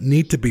she doesn't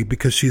need to be,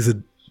 because she's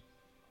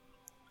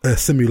a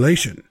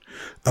simulation.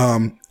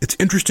 It's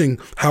interesting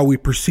how we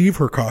perceive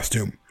her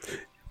costume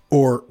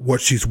or what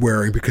she's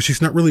wearing, because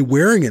she's not really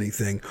wearing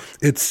anything.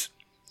 It's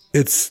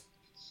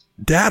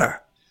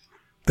data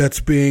that's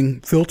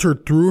being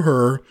filtered through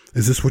her.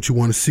 Is this what you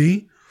want to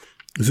see?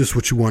 Is this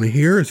what you want to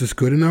hear? Is this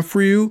good enough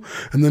for you?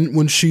 And then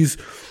when she's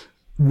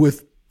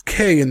with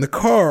Kay in the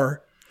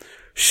car,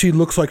 she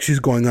looks like she's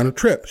going on a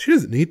trip. She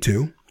doesn't need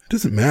to. It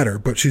doesn't matter,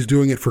 but she's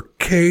doing it for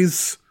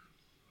Kay's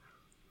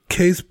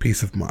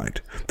peace of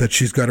mind, that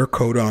she's got her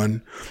coat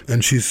on,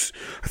 and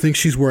I think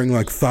she's wearing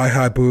like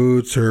thigh-high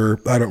boots, or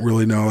I don't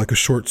really know, like a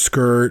short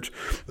skirt.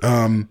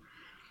 And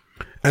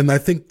I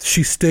think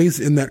she stays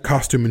in that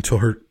costume until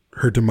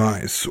her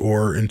demise,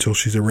 or until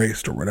she's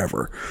erased or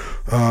whatever.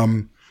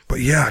 But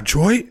yeah,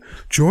 Joy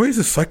is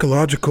a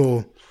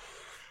psychological,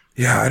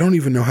 I don't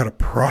even know how to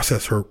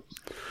process her,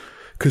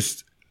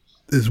 because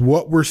is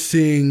what we're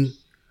seeing,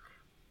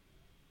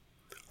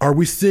 are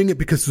we seeing it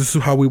because this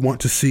is how we want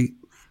to see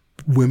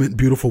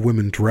beautiful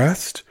women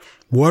dressed?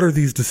 What are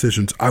these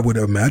decisions? I would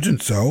imagine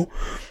so.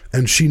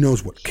 And she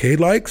knows what Kay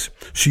likes.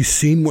 She's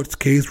seen what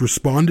Kay's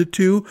responded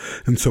to.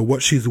 And so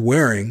what she's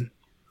wearing,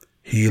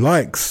 he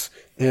likes.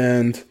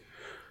 And,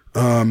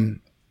 it's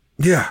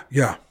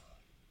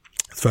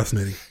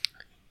fascinating.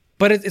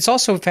 But it's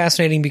also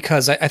fascinating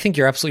because I think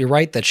you're absolutely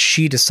right that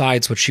she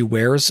decides what she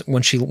wears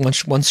once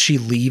she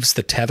leaves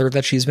the tether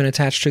that she's been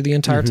attached to the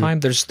entire time.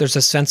 There's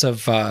a sense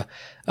of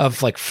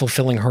like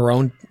fulfilling her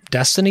own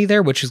destiny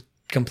there, which is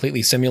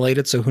completely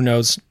simulated. So who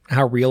knows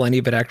how real any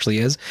of it actually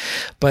is.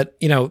 But,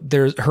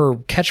 there's her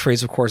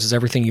catchphrase, of course, is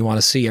everything you want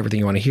to see, everything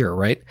you want to hear,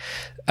 right?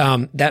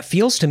 That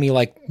feels to me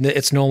like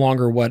it's no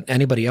longer what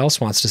anybody else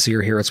wants to see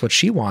or hear. It's what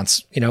she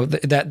wants.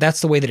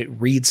 That's the way that it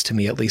reads to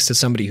me, at least as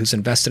somebody who's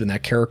invested in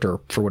that character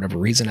for whatever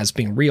reason as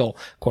being real,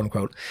 quote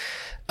unquote.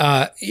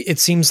 It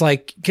seems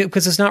like,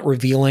 because it's not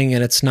revealing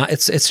and it's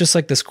just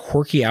like this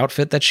quirky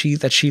outfit that she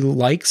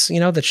likes,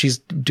 that she's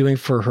doing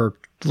for her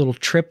little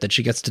trip that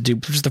she gets to do,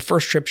 which is the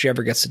first trip she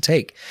ever gets to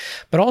take.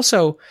 But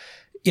also,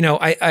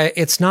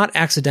 it's not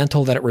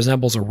accidental that it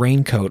resembles a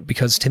raincoat,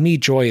 because to me,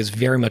 Joy is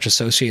very much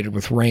associated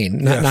with rain,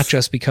 not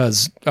just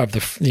because of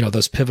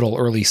those pivotal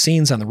early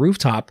scenes on the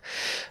rooftop,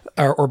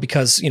 or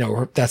because,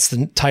 that's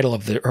the title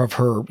of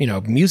her,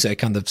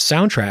 music on the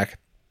soundtrack.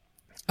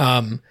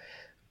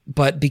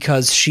 But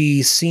because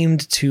she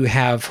seemed to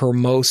have her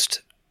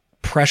most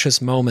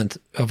precious moment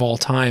of all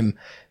time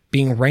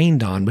being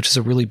rained on, which is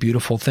a really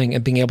beautiful thing,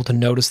 and being able to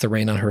notice the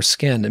rain on her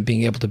skin and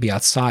being able to be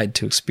outside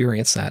to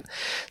experience that.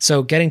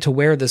 So getting to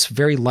wear this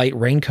very light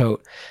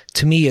raincoat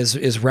to me is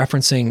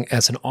referencing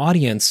as an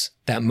audience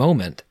that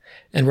moment.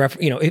 And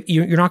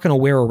you're not going to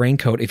wear a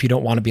raincoat if you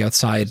don't want to be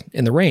outside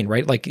in the rain,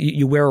 right? Like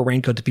you wear a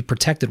raincoat to be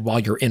protected while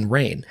you're in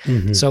rain.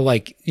 Mm-hmm. So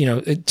like,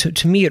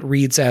 to me, it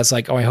reads as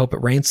like, oh, I hope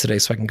it rains today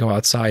so I can go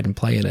outside and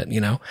play in it,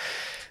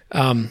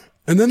 And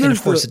then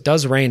of course it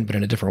does rain, but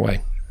in a different way.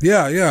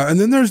 Yeah. Yeah. And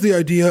then there's the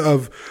idea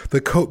of the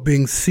coat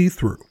being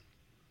see-through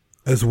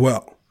as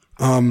well.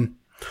 A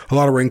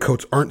lot of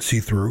raincoats aren't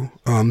see-through.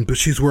 But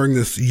she's wearing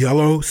this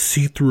yellow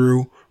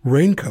see-through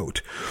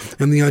raincoat,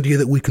 and the idea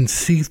that we can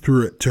see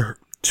through it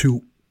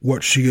to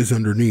what she is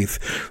underneath,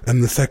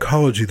 and the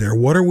psychology there.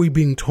 What are we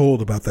being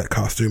told about that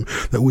costume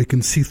that we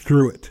can see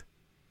through it?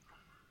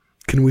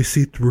 Can we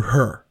see through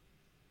her?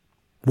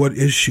 What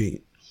is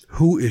she?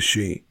 Who is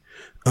she?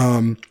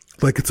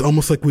 Like it's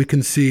almost like we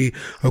can see,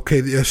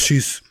 okay, yes,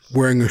 she's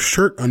wearing a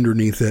shirt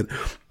underneath it,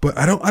 but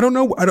I don't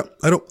know.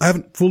 I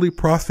haven't fully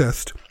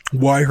processed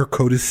why her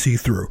coat is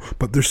see-through,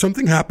 but there's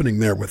something happening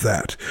there with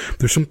that.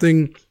 There's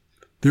something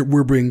that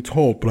we're being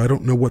told, but I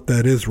don't know what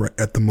that is right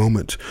at the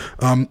moment.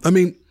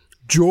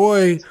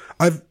 Joy,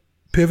 I've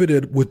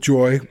pivoted with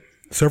Joy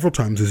several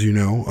times, as you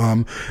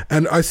know,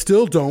 and I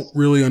still don't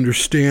really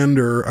understand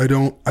her.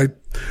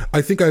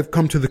 I think I've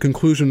come to the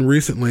conclusion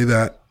recently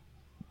that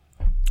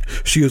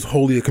she is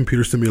wholly a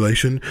computer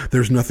simulation.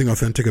 There's nothing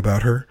authentic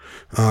about her.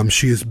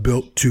 She is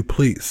built to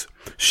please.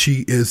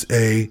 She is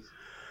a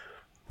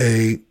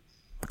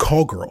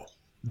call girl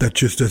that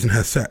just doesn't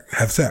have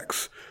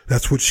sex.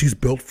 That's what she's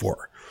built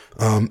for.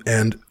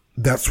 And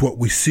that's what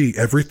we see.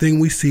 Everything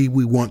we see,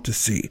 we want to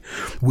see.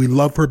 We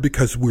love her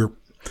because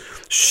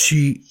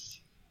she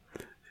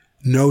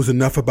knows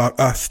enough about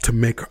us to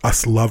make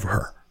us love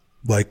her.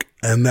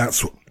 And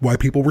that's why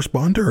people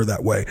respond to her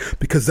that way,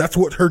 because that's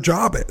what her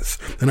job is.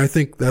 And I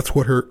think that's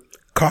what her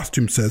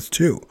costume says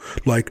too.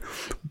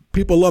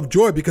 People love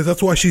Joy because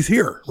that's why she's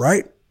here,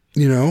 right?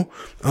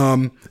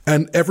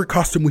 And every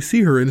costume we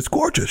see her in is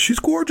gorgeous. She's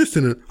gorgeous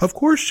in it. Of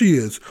course she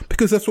is,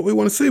 because that's what we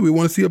want to see. We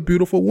want to see a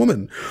beautiful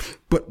woman.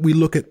 But we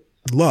look at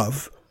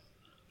love.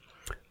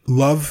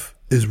 Love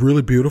is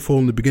really beautiful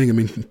in the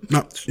beginning.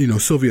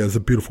 Sylvia is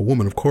a beautiful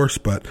woman, of course,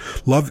 but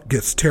love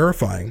gets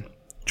terrifying.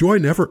 Joy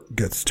never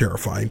gets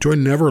terrifying. Joy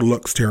never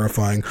looks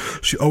terrifying.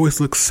 She always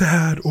looks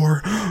sad,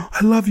 or, I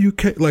love you,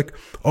 Kate.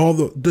 All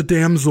the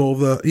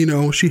damsel,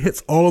 she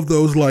hits all of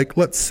those,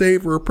 let's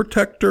save her,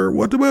 protect her.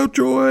 What about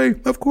Joy?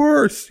 Of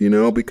course,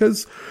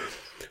 because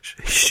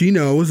she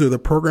knows, or the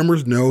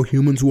programmers know,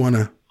 humans want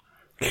to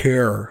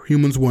care.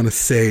 Humans want to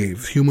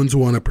save. Humans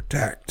want to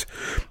protect.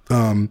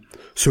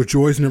 So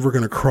Joy's never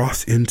going to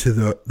cross into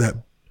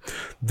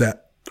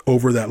that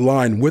over that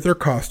line with her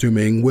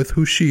costuming, with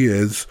who she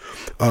is,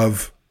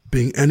 of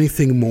being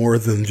anything more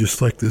than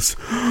just like this,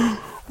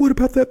 what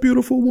about that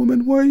beautiful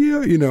woman? Why,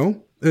 yeah,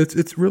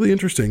 it's really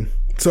interesting.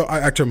 So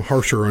I'm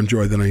harsher on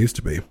Joy than I used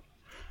to be.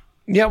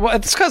 Yeah, well,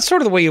 it's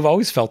sort of the way you've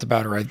always felt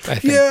about her, I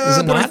think. Yeah, is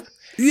it not?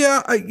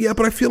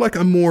 But I feel like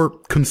I'm more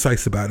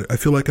concise about it. I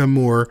feel like I'm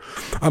more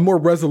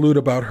resolute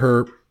about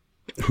her,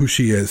 who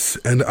she is.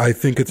 And I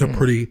think it's a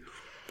pretty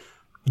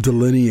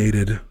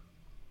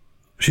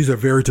she's a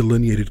very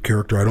delineated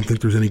character. I don't think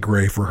there's any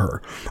gray for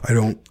her.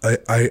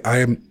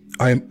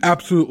 I am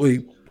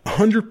absolutely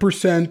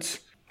 100%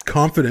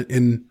 confident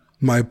in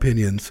my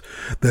opinions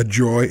that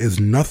Joy is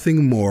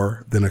nothing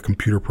more than a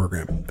computer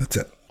program. That's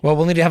it. Well,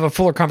 we'll need to have a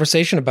fuller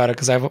conversation about it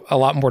because I have a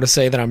lot more to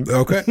say that I'm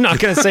okay. not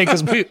going to say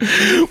because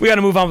we got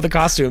to move on with the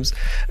costumes.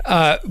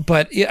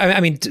 But I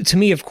mean, to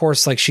me, of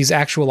course, like she's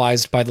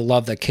actualized by the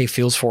love that Kay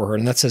feels for her.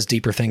 And that says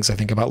deeper things, I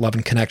think, about love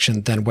and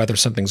connection than whether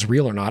something's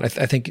real or not.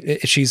 I think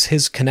she's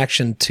his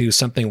connection to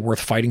something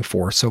worth fighting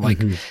for. So like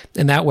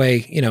in that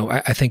way, you know,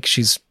 I think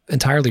she's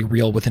entirely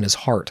real within his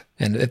heart.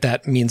 And if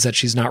that means that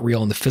she's not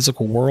real in the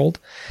physical world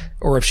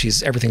or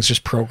if everything's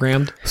just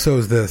programmed. So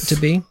is this to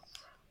be.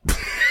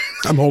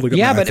 I'm holding up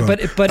yeah, my but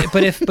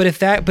iPhone. if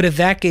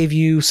that gave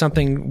you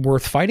something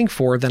worth fighting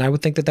for, then I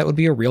would think that would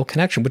be a real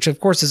connection. Which of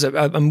course is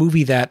a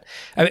movie that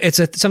it's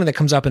something that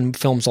comes up in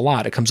films a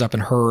lot. It comes up in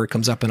Her. It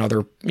comes up in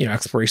other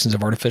explorations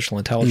of artificial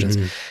intelligence.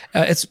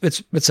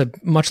 It's a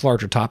much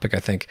larger topic, I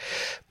think.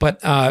 But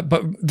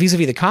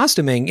vis-a-vis the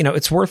costuming,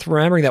 it's worth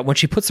remembering that when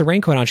she puts the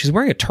raincoat on, she's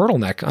wearing a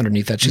turtleneck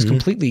underneath that. She's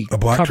completely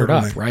covered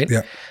up, right?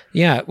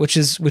 Yeah, which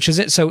is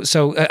it.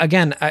 So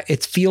again,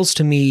 it feels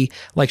to me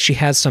like she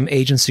has some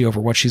agency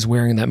over what she's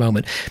wearing in that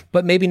moment,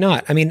 but maybe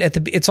not. I mean,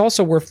 it's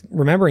also worth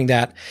remembering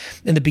that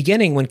in the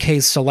beginning, when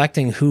Kay's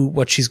selecting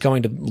what she's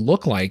going to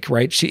look like,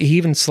 right? He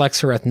even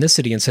selects her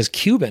ethnicity and says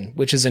Cuban,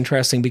 which is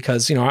interesting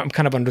because I'm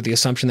kind of under the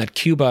assumption that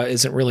Cuba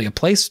isn't really a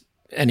place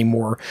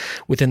anymore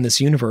within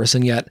this universe,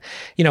 and yet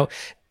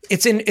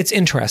it's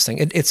interesting.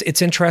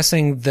 It's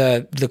interesting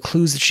the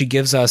clues that she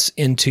gives us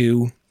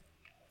into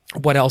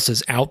what else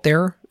is out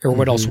there or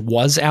what else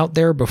was out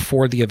there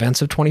before the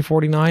events of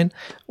 2049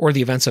 or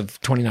the events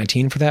of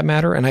 2019 for that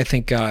matter. And I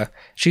think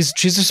she's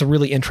just a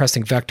really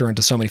interesting vector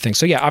into so many things.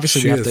 So yeah,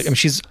 obviously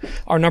she's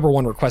our number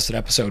one requested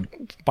episode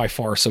by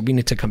far. So we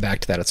need to come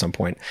back to that at some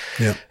point.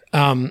 Yeah.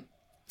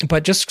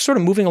 But just sort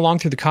of moving along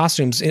through the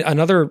costumes,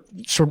 another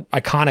sort of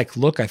iconic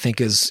look, I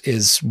think,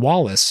 is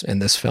Wallace in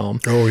this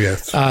film. Oh,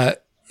 yes.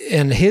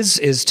 And his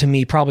is, to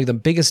me, probably the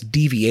biggest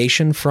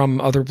deviation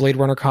from other Blade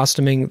Runner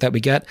costuming that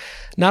we get,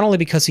 not only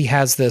because he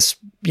has this,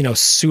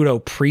 pseudo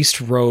priest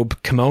robe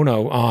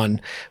kimono on,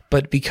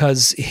 but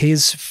because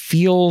his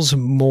feels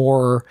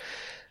more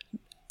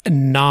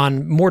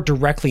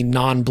directly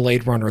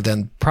non-Blade Runner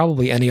than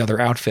probably any other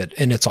outfit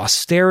in its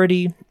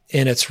austerity,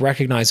 in its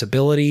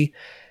recognizability,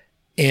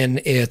 in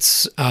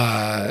its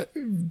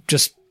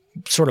just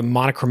sort of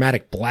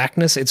monochromatic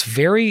blackness. It's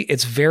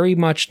very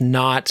much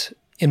not,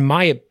 in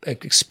my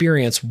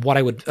experience, what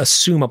I would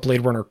assume a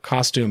Blade Runner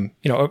costume,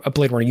 a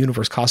Blade Runner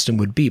universe costume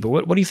would be. But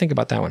what do you think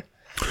about that one?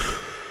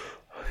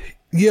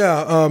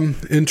 Yeah,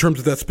 in terms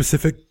of that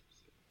specific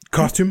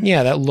costume?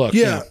 Yeah, that look.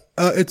 Yeah,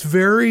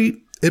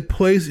 it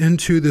plays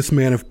into this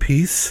man of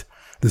peace,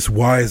 this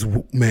wise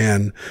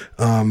man,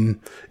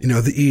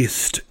 the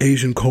East,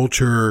 Asian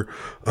culture,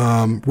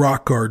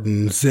 rock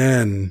garden,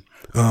 Zen,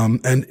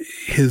 and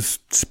his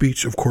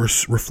speech, of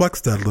course,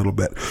 reflects that a little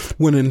bit,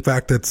 when in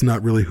fact that's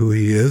not really who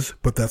he is,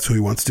 but that's who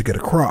he wants to get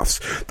across,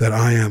 that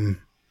I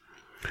am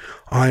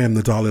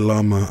the Dalai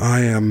Lama, I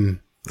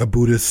am a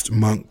Buddhist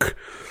monk.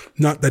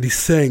 Not that he's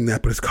saying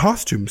that, but his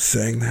costume's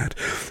saying that.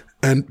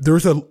 And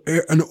there's an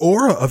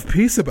aura of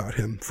peace about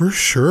him, for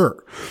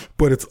sure,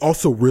 but it's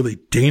also really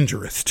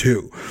dangerous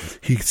too.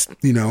 He's,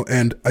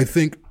 and I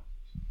think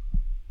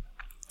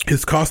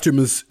his costume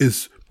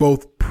is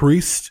both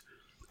priest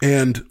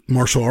and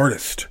martial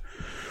artist.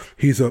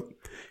 What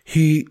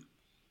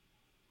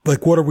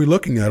are we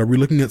looking at? Are we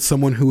looking at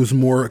someone who is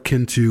more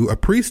akin to a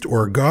priest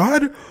or a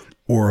god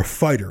or a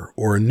fighter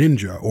or a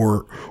ninja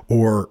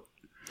or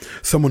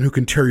someone who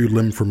can tear you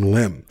limb from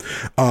limb?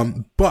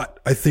 But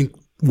I think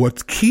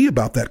what's key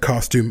about that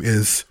costume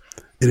is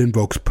it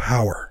invokes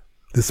power.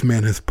 This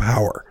man has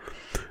power,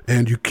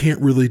 and you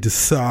can't really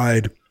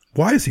decide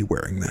why is he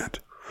wearing that.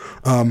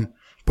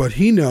 But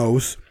he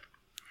knows,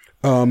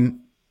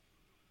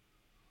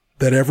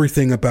 that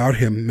everything about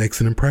him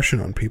makes an impression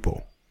on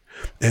people.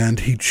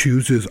 And he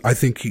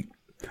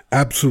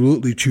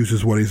absolutely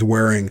chooses what he's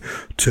wearing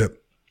to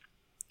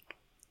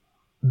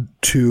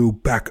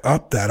back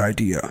up that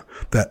idea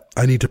that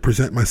I need to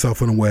present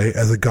myself in a way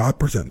as a god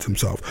presents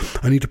himself.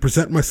 I need to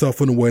present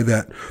myself in a way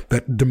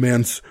that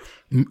demands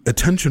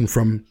attention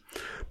from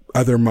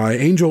either my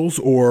angels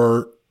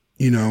or,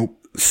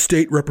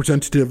 state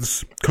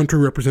representatives, country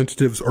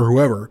representatives, or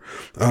whoever.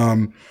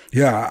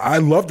 I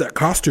love that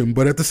costume,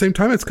 but at the same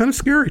time, it's kind of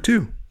scary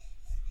too.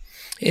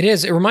 It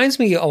is. It reminds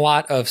me a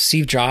lot of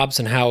Steve Jobs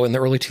and how in the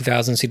early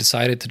 2000s he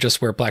decided to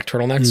just wear black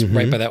turtlenecks,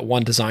 right, by that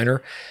one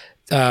designer.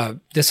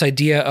 This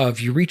idea of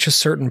you reach a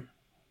certain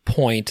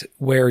point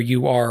where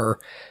you are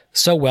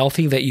so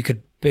wealthy that you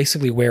could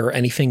basically wear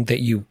anything that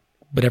you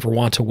would ever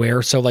want to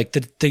wear. So like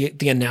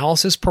the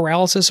analysis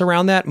paralysis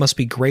around that must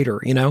be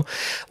greater,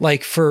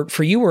 like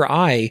for you or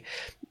I,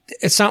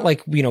 it's not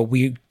like,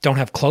 we don't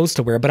have clothes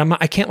to wear, but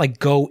I can't like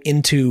go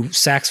into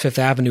Saks Fifth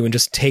Avenue and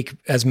just take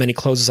as many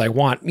clothes as I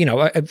want,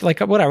 like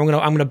whatever. I'm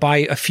going to buy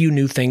a few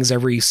new things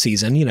every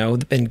season,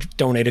 and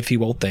donate a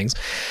few old things.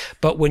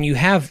 But when you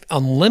have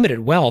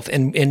unlimited wealth,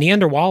 and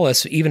Niander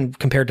Wallace, even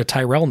compared to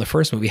Tyrell in the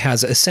first movie,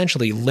 has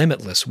essentially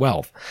limitless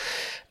wealth.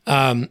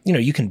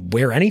 You can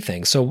wear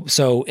anything.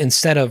 So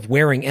instead of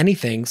wearing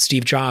anything,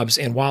 Steve Jobs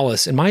and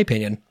Wallace, in my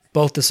opinion,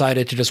 both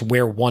decided to just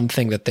wear one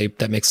thing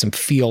that makes them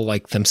feel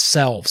like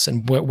themselves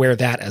and wear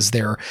that as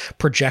their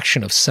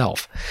projection of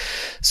self.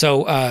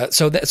 So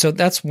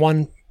that's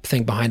one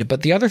thing behind it.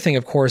 But the other thing,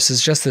 of course,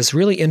 is just this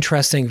really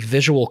interesting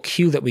visual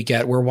cue that we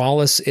get where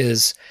Wallace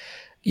is,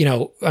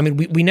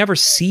 we never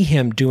see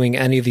him doing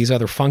any of these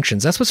other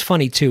functions. That's what's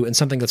funny too, and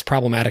something that's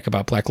problematic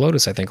about Black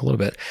Lotus, I think, a little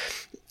bit.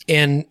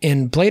 In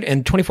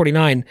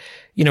 2049,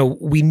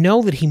 we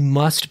know that he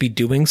must be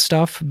doing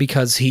stuff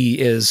because he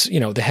is,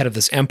 the head of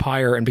this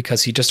empire, and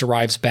because he just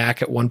arrives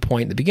back at one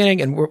point in the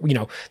beginning, and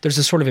there's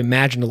this sort of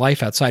imagined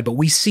life outside, but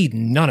we see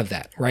none of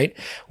that, right?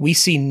 We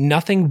see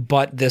nothing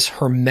but this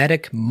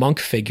hermetic monk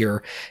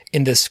figure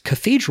in this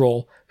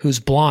cathedral who's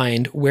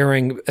blind,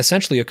 wearing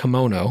essentially a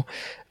kimono,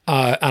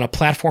 on a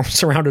platform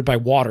surrounded by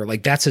water.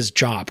 Like, that's his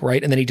job,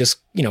 right? And then he just,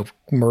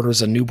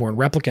 murders a newborn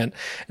replicant,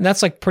 and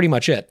that's like pretty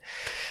much it.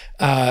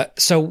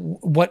 So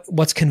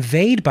what's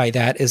conveyed by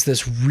that is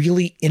this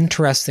really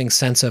interesting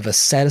sense of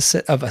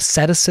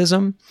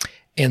asceticism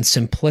and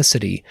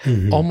simplicity,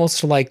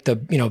 almost like the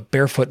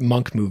barefoot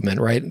monk movement,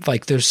 right?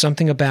 Like there's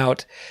something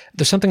about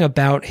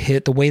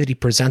the way that he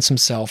presents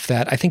himself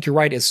that I think you're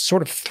right is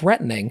sort of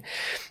threatening,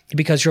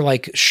 because you're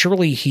like,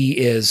 surely he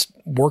is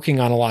working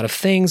on a lot of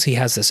things. He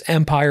has this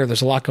empire.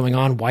 There's a lot going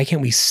on. Why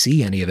can't we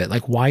see any of it?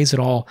 Like, why is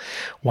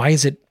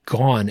it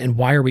gone? And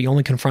why are we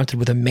only confronted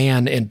with a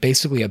man in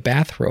basically a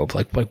bathrobe?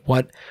 Like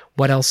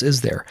what else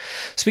is there?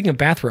 Speaking of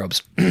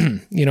bathrobes, I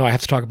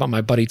have to talk about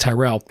my buddy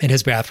Tyrell in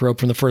his bathrobe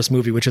from the first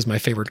movie, which is my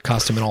favorite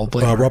costume in all of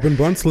Blade Runner. Robin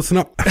Bunce, listen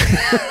up.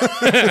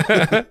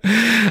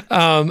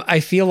 I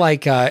feel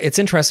like it's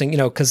interesting,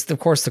 because of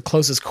course the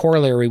closest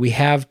corollary we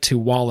have to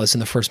Wallace in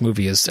the first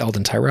movie is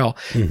Eldon Tyrell,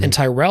 and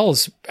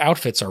Tyrell's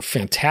outfits are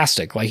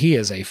fantastic. Like, he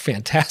is a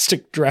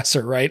fantastic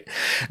dresser, right?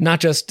 Not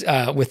just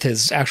with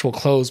his actual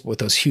clothes, but with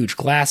those huge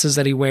glasses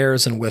that he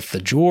wears, and with the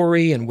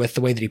jewelry, and with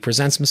the way that he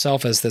presents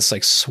himself as this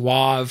like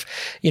suave,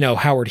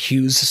 Howard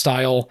Hughes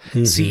style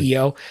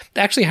CEO.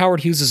 Actually,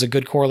 Howard Hughes is a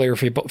good corollary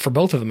for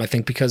both of them, I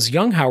think, because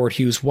young Howard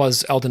Hughes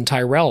was Eldon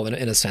Tyrell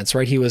in a sense,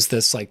 right? He was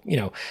this like,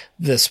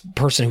 this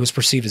person who was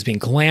perceived as being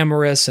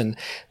glamorous and,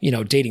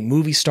 dating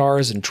movie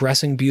stars and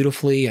dressing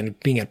beautifully and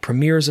being at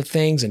premieres of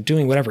things and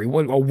doing whatever. A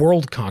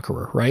world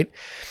conqueror, right?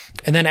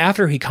 And then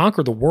after he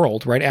conquered the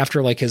world, right,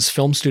 after like his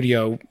film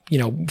studio,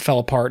 fell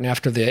apart, and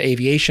after the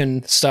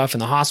aviation stuff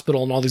and the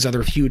hospital and all these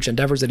other huge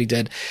endeavors that he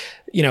did,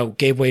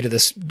 gave way to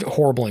this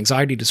horrible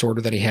anxiety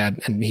disorder that he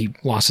had, and he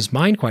lost his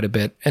mind quite a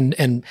bit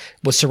and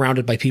was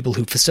surrounded by people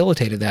who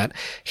facilitated that.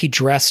 He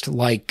dressed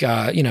like,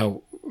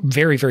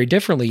 very, very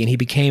differently, and he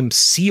became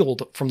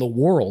sealed from the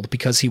world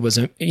because he was,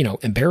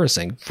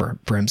 embarrassing for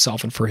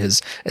himself and for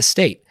his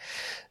estate.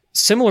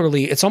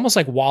 Similarly, it's almost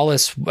like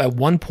Wallace at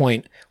one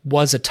point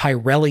was a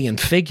Tyrellian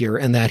figure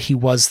in that he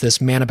was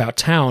this man about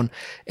town.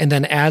 And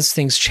then as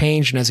things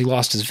changed and as he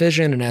lost his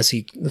vision and as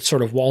he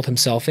sort of walled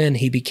himself in,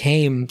 he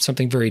became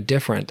something very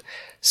different,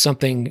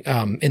 something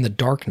in the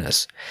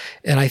darkness.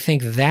 And I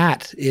think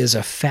that is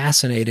a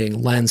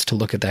fascinating lens to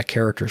look at that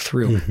character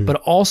through. But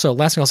also,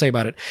 last thing I'll say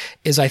about it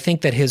is I think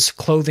that his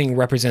clothing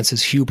represents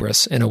his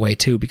hubris in a way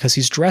too, because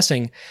he's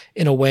dressing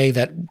in a way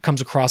that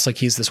comes across like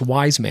he's this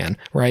wise man,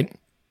 right?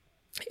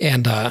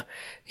 And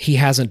he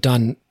hasn't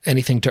done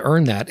anything to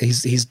earn that.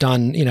 He's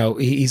done,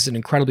 he's an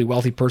incredibly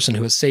wealthy person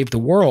who has saved the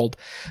world,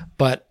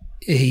 but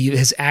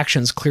his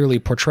actions clearly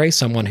portray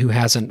someone who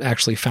hasn't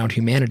actually found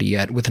humanity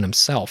yet within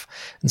himself.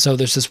 And so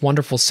there's this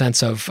wonderful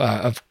sense of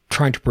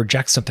trying to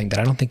project something that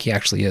I don't think he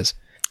actually is.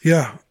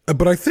 Yeah.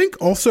 But I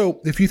think also,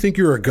 if you think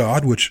you're a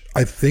god, which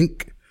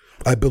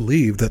I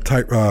believe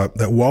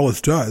that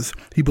Wallace does,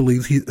 he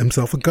believes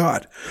himself a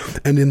god.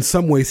 And in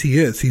some ways he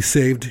is. He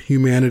saved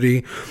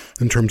humanity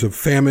in terms of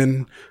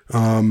famine.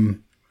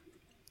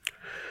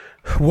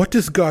 What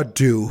does God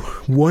do?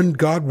 When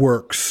God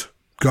works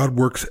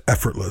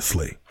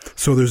effortlessly.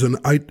 So there's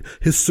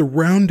his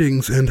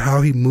surroundings and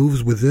how he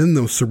moves within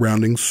those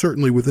surroundings,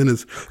 certainly within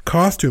his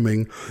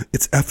costuming,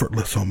 it's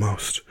effortless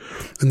almost.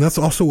 And that's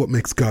also what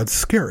makes God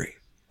scary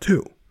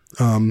too.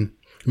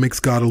 Makes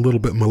God a little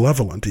bit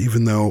malevolent,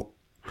 even though,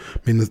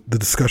 the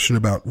discussion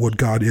about what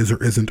God is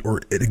or isn't,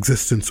 or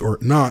existence or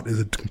not, is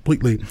a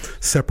completely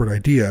separate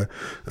idea.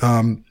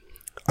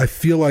 I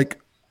feel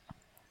like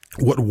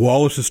what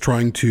Wallace is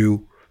trying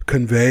to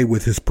convey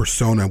with his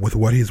persona, with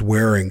what he's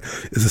wearing,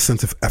 is a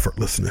sense of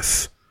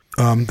effortlessness.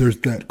 There's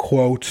that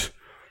quote,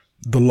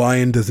 "The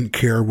lion doesn't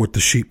care what the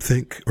sheep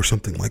think," or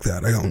something like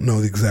that. I don't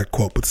know the exact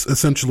quote, but it's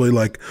essentially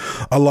like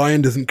a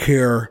lion doesn't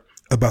care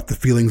about the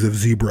feelings of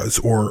zebras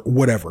or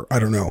whatever. I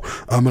don't know.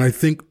 And I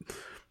think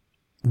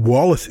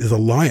Wallace is a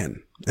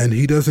lion, and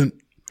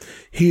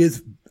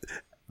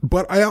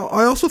but I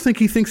also think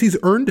he thinks he's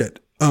earned it.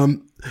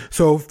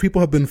 So if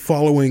people have been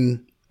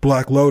following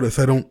Black Lotus,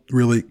 I don't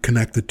really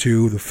connect the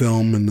two, the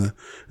film and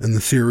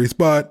the series,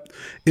 but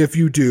if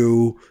you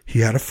do, he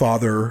had a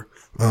father,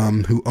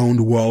 who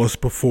owned Wallace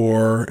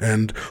before,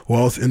 and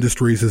Wallace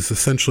Industries is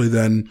essentially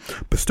then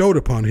bestowed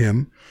upon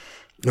him.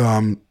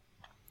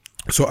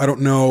 So I don't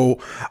know.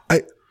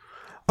 I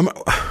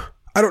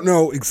don't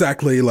know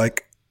exactly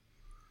like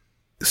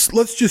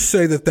let's just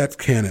say that that's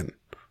canon.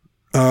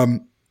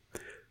 And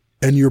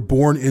you're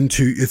born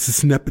into, it's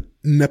this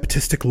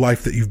nepotistic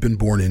life that you've been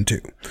born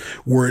into,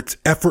 where it's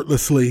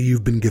effortlessly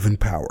you've been given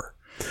power.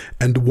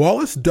 And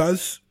Wallace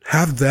does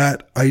have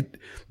that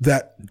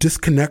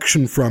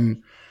disconnection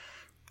from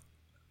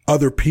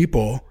other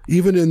people.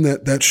 Even in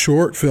that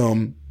short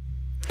film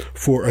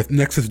for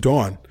Nexus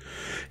Dawn,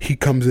 he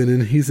comes in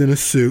and he's in a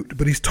suit,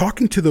 but he's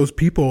talking to those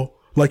people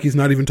like he's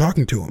not even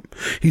talking to them.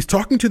 He's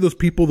talking to those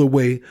people the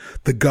way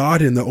the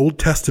God in the Old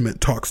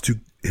Testament talks to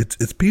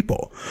its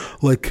people.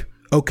 Like,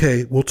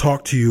 okay, we'll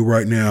talk to you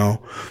right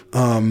now.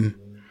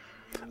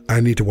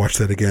 I need to watch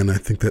that again. I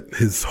think that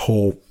his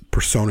whole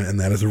persona in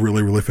that is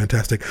really, really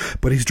fantastic.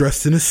 But he's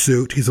dressed in a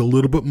suit. He's a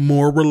little bit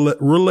more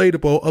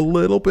relatable, a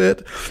little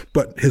bit,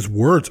 but his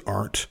words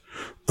aren't.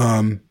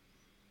 But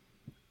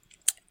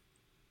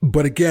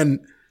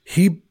again,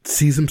 he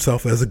sees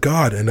himself as a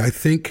God, and I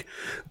think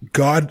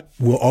God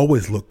will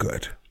always look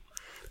good.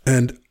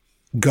 And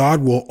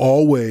God will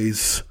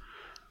always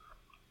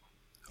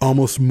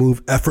almost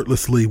move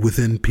effortlessly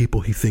within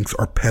people he thinks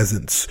are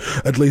peasants.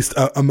 At least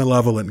a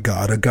malevolent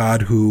God, a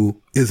God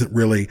who isn't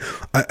really,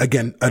 I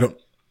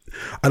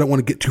don't want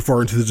to get too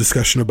far into the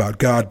discussion about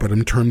God, but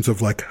in terms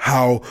of like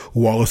how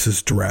Wallace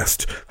is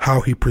dressed,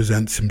 how he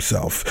presents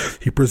himself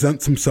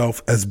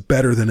as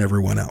better than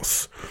everyone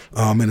else.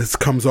 And it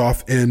comes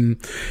off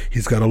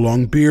he's got a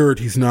long beard.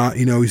 He's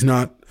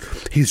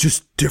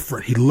just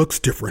different. He looks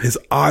different. His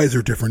eyes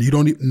are different. You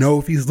don't even know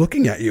if he's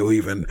looking at you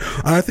even.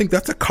 And I think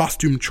that's a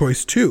costume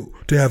choice too,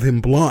 to have him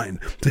blind,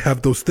 to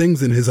have those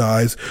things in his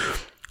eyes.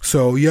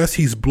 So yes,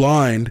 he's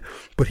blind,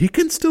 but he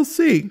can still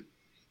see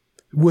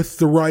with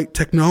the right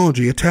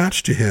technology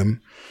attached to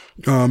him.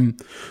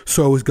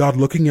 So is God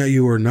looking at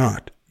you or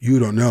not? You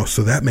don't know.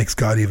 So that makes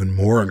God even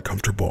more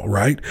uncomfortable,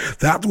 right?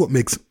 That's what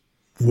makes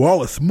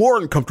Wallace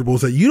more uncomfortable,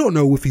 is that you don't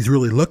know if he's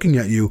really looking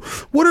at you.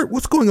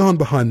 What's going on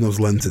behind those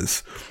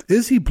lenses?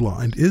 Is he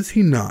blind? Is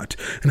he not?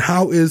 And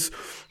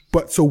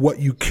so what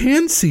you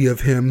can see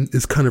of him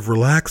is kind of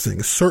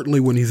relaxing,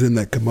 certainly when he's in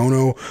that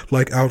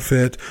kimono-like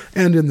outfit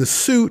and in the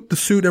suit.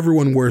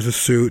 Everyone wears a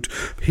suit.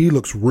 He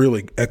looks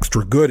really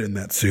extra good in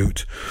that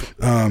suit.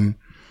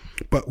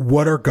 But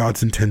what are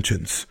God's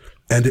intentions?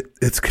 And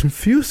it's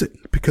confusing,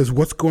 because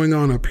what's going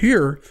on up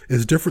here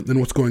is different than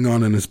what's going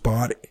on in his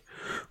body.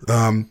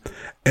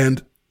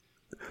 And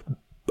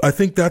I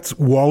think that's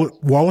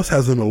Wallace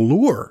has an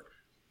allure.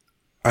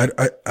 I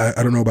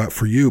don't know about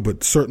for you,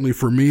 but certainly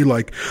for me,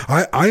 like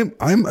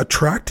I'm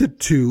attracted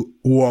to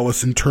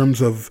Wallace in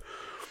terms of,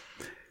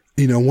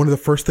 one of the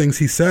first things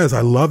he says.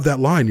 I love that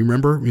line. You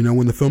remember,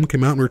 when the film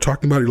came out and we were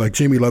talking about it, like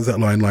Jamie loves that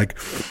line, like,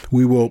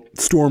 we will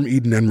storm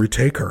Eden and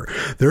retake her.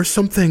 There's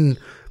something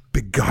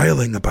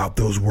beguiling about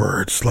those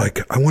words. Like,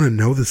 I want to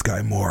know this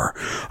guy more.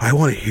 I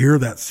want to hear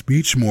that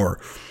speech more.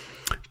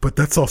 But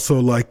that's also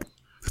like,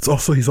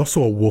 he's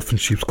also a wolf in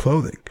sheep's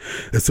clothing.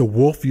 It's a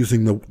wolf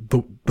using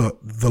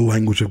the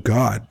language of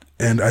God.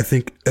 And I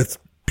think it's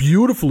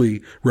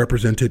beautifully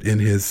represented in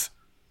his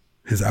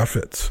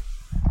outfits.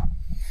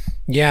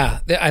 Yeah,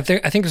 I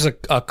think there's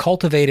a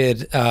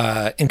cultivated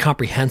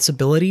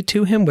incomprehensibility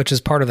to him, which is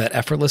part of that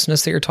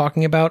effortlessness that you're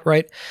talking about,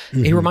 right?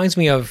 Mm-hmm. He reminds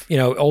me of,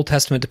 Old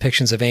Testament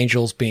depictions of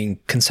angels being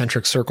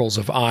concentric circles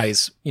of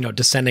eyes,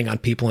 descending on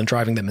people and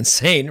driving them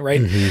insane,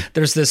 right? Mm-hmm.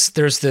 There's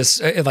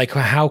this like,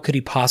 how could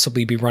he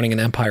possibly be running an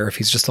empire if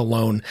he's just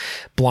alone,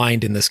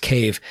 blind in this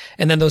cave?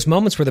 And then those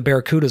moments where the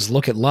Barracudas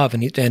look at Love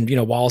and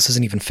Wallace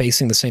isn't even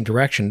facing the same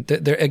direction.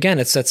 Again,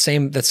 it's that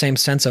same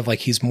sense of like,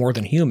 he's more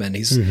than human.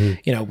 He's,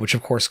 which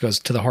of course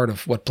goes to the heart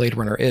of what Blade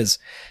Runner is.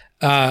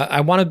 I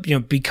want to,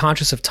 be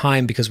conscious of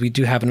time, because we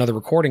do have another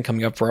recording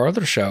coming up for our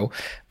other show,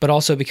 but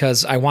also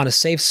because I want to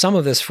save some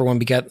of this for when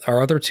we get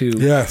our other two,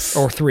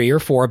 or three or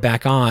four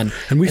back on.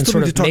 And we still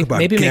need to talk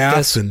about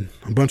Gas and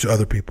a bunch of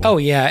other people. Oh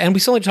yeah, and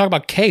we still need to talk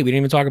about Kay. We didn't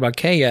even talk about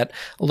Kay yet,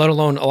 let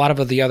alone a lot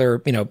of the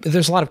other.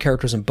 There's a lot of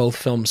characters in both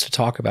films to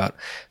talk about.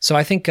 So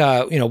I think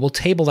we'll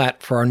table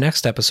that for our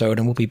next episode,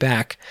 and we'll be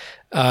back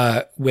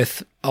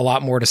with a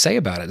lot more to say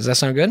about it. Does that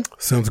sound good?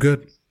 Sounds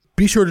good.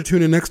 Be sure to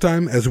tune in next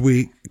time as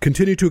we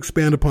continue to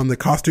expand upon the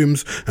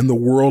costumes and the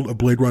world of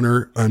Blade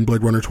Runner and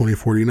Blade Runner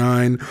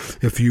 2049.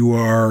 If you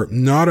are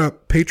not a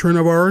patron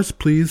of ours,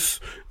 please,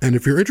 and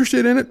if you're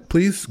interested in it,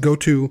 please go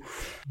to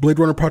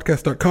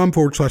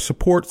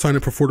bladerunnerpodcast.com/support. Sign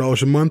up for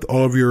 $4 a month.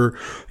 All of your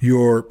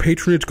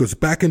patronage goes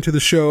back into the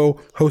show,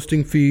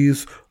 hosting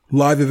fees,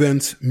 live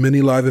events,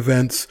 mini live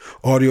events,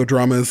 audio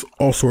dramas,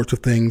 all sorts of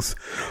things.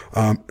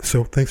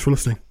 So thanks for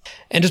listening.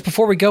 And just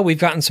before we go, we've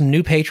gotten some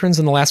new patrons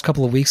in the last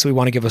couple of weeks that we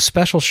want to give a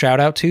special shout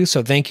out to.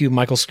 So thank you,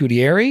 Michael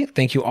Scudieri.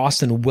 Thank you,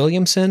 Austin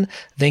Williamson.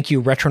 Thank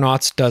you,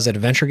 Retronauts Does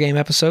Adventure Game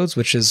Episodes,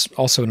 which is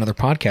also another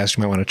podcast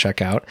you might want to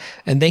check out.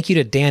 And thank you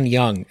to Dan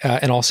Young.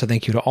 And also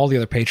thank you to all the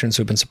other patrons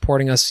who have been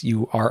supporting us.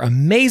 You are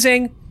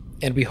amazing.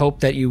 And we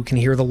hope that you can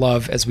hear the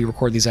love as we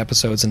record these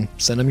episodes and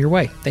send them your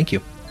way. Thank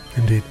you.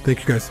 Indeed. Thank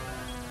you, guys.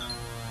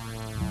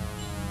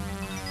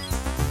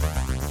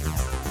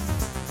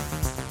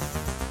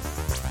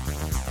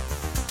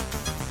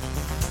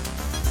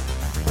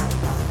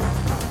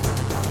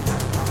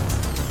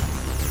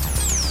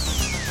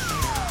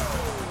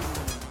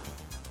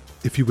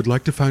 If you would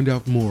like to find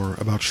out more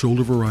about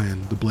Shoulder of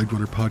Orion, the Blade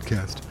Runner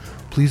podcast,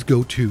 please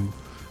go to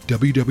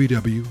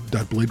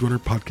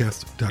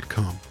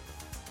www.bladerunnerpodcast.com.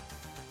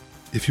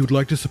 If you would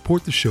like to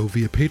support the show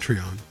via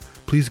Patreon,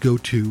 please go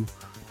to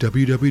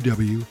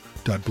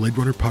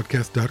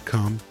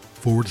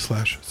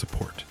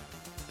www.bladerunnerpodcast.com/support.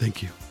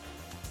 Thank you.